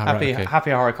 Ah, Happy right, okay.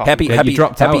 Happy Horror Coffee. Happy- Yeah, you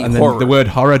dropped happy out, and horror. then the word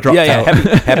horror dropped out.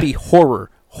 Happy horror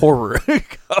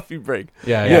coffee break.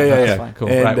 Yeah, Yeah. fine. Cool.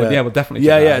 And, right. Well, we'll definitely.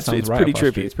 Yeah, check that out. It it's sounds right pretty up our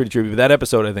trippy. street. It's pretty trippy. But that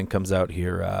episode I think comes out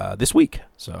here this week,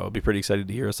 so I'll be pretty excited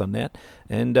to hear us on that.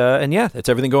 And yeah, that's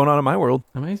everything going on in my world.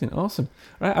 Amazing, awesome.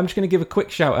 Right, I'm just going to give a quick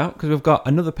shout out because we've got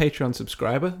another Patreon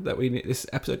subscriber that this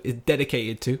episode is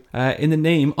dedicated to, in the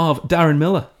name of Darren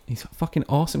Miller. He's a fucking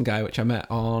awesome guy, which I met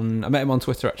him on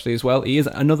Twitter actually as well. He is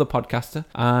another podcaster,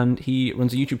 and he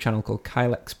runs a YouTube channel called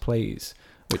Kylex Plays,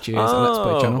 which is a Let's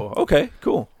Play channel. Okay,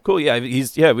 cool. Yeah,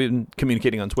 we've been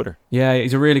communicating on Twitter. Yeah,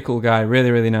 he's a really cool guy,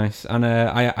 really, really nice. And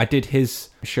I did his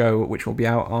show, which will be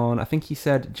out on, I think he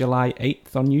said July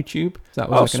 8th on YouTube. So that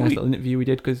was a nice sweet. little interview we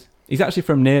did, because he's actually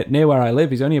from near where I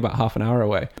live. He's only about half an hour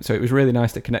away. So it was really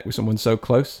nice to connect with someone so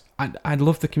close. I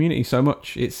love the community so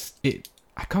much.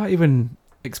 I can't even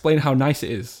explain how nice it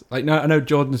is. Like, now I know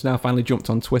Jordan's now finally jumped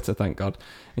on Twitter, thank God.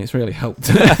 It's really helped.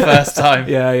 First time.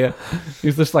 Yeah.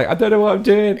 He's just like, I don't know what I'm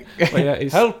doing. But yeah,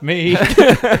 Help me.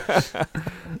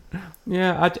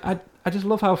 Yeah, I just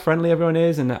love how friendly everyone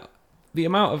is, and the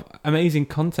amount of amazing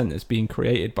content that's being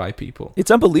created by people.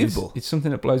 It's unbelievable. It's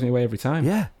something that blows me away every time.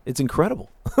 Yeah, it's incredible.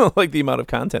 Like the amount of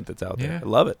content that's out there. Yeah. I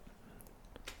love it.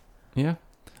 Yeah.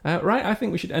 Right, I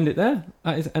think we should end it there.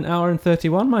 That is an hour and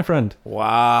 31, my friend.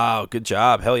 Wow, good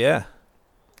job. Hell yeah.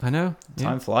 I know. Yeah,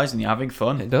 Time flies and you're having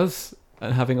fun. it does.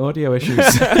 And having audio issues.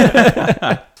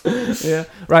 Yeah.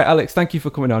 Right, Alex, thank you for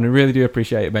coming on. I really do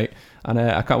appreciate it, mate. And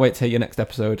I can't wait to hear your next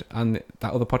episode and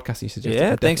that other podcast you suggested.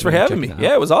 Yeah, I'm thanks for definitely having me. checking it out.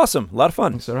 Yeah, it was awesome. A lot of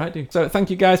fun. It's all right, dude. So thank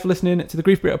you guys for listening to the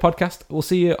Grief Burrito podcast. We'll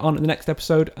see you on the next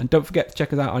episode. And don't forget to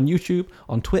check us out on YouTube,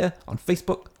 on Twitter, on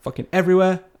Facebook, fucking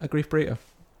everywhere at Grief Burrito.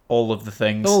 All of the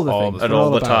things. All the All things. the- At We're all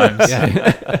the about it. times.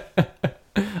 Yeah.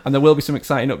 And there will be some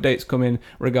exciting updates coming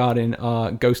regarding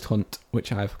our ghost hunt,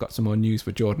 which I've got some more news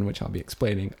for Jordan, which I'll be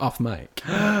explaining off mic.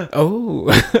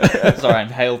 Oh. Sorry, I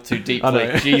inhaled too deeply.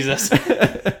 know. Jesus.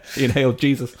 He inhaled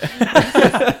Jesus.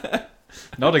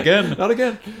 Not again. Not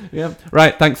again. Yeah.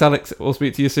 Right. Thanks, Alex. We'll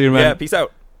speak to you soon, man. Yeah, peace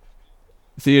out.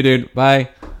 See you, dude. Bye.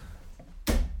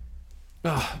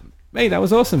 Oh, mate, that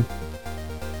was awesome.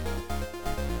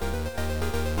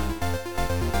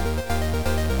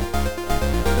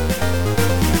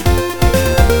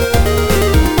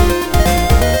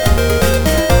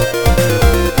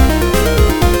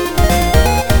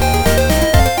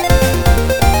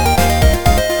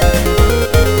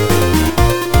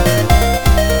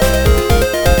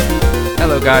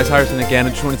 Hello guys, guys, Harrison again. I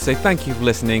just wanted to say thank you for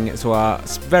listening to our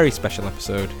very special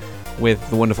episode with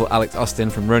the wonderful Alex Austin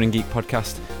from Ronin Geek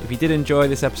Podcast. If you did enjoy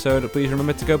this episode, please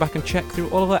remember to go back and check through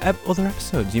all of our other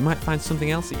episodes. You might find something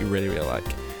else that you really, really like.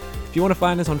 If you want to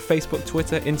find us on Facebook,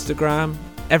 Twitter, Instagram,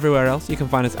 everywhere else, you can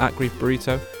find us at Grief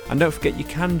Burrito. And don't forget, you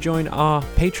can join our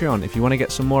Patreon if you want to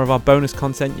get some more of our bonus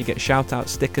content. You get shout-out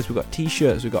stickers, we've got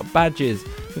t-shirts, we've got badges,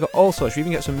 we've got all sorts. We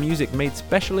even get some music made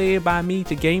specially by me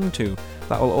to game to.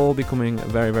 That will all be coming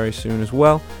very, very soon as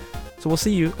well. So we'll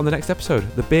see you on the next episode,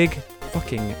 the big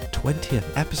fucking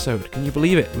 20th episode. Can you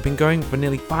believe it? We've been going for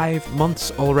nearly 5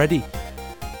 months already.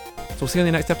 So we'll see you on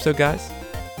the next episode, guys.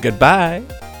 Goodbye.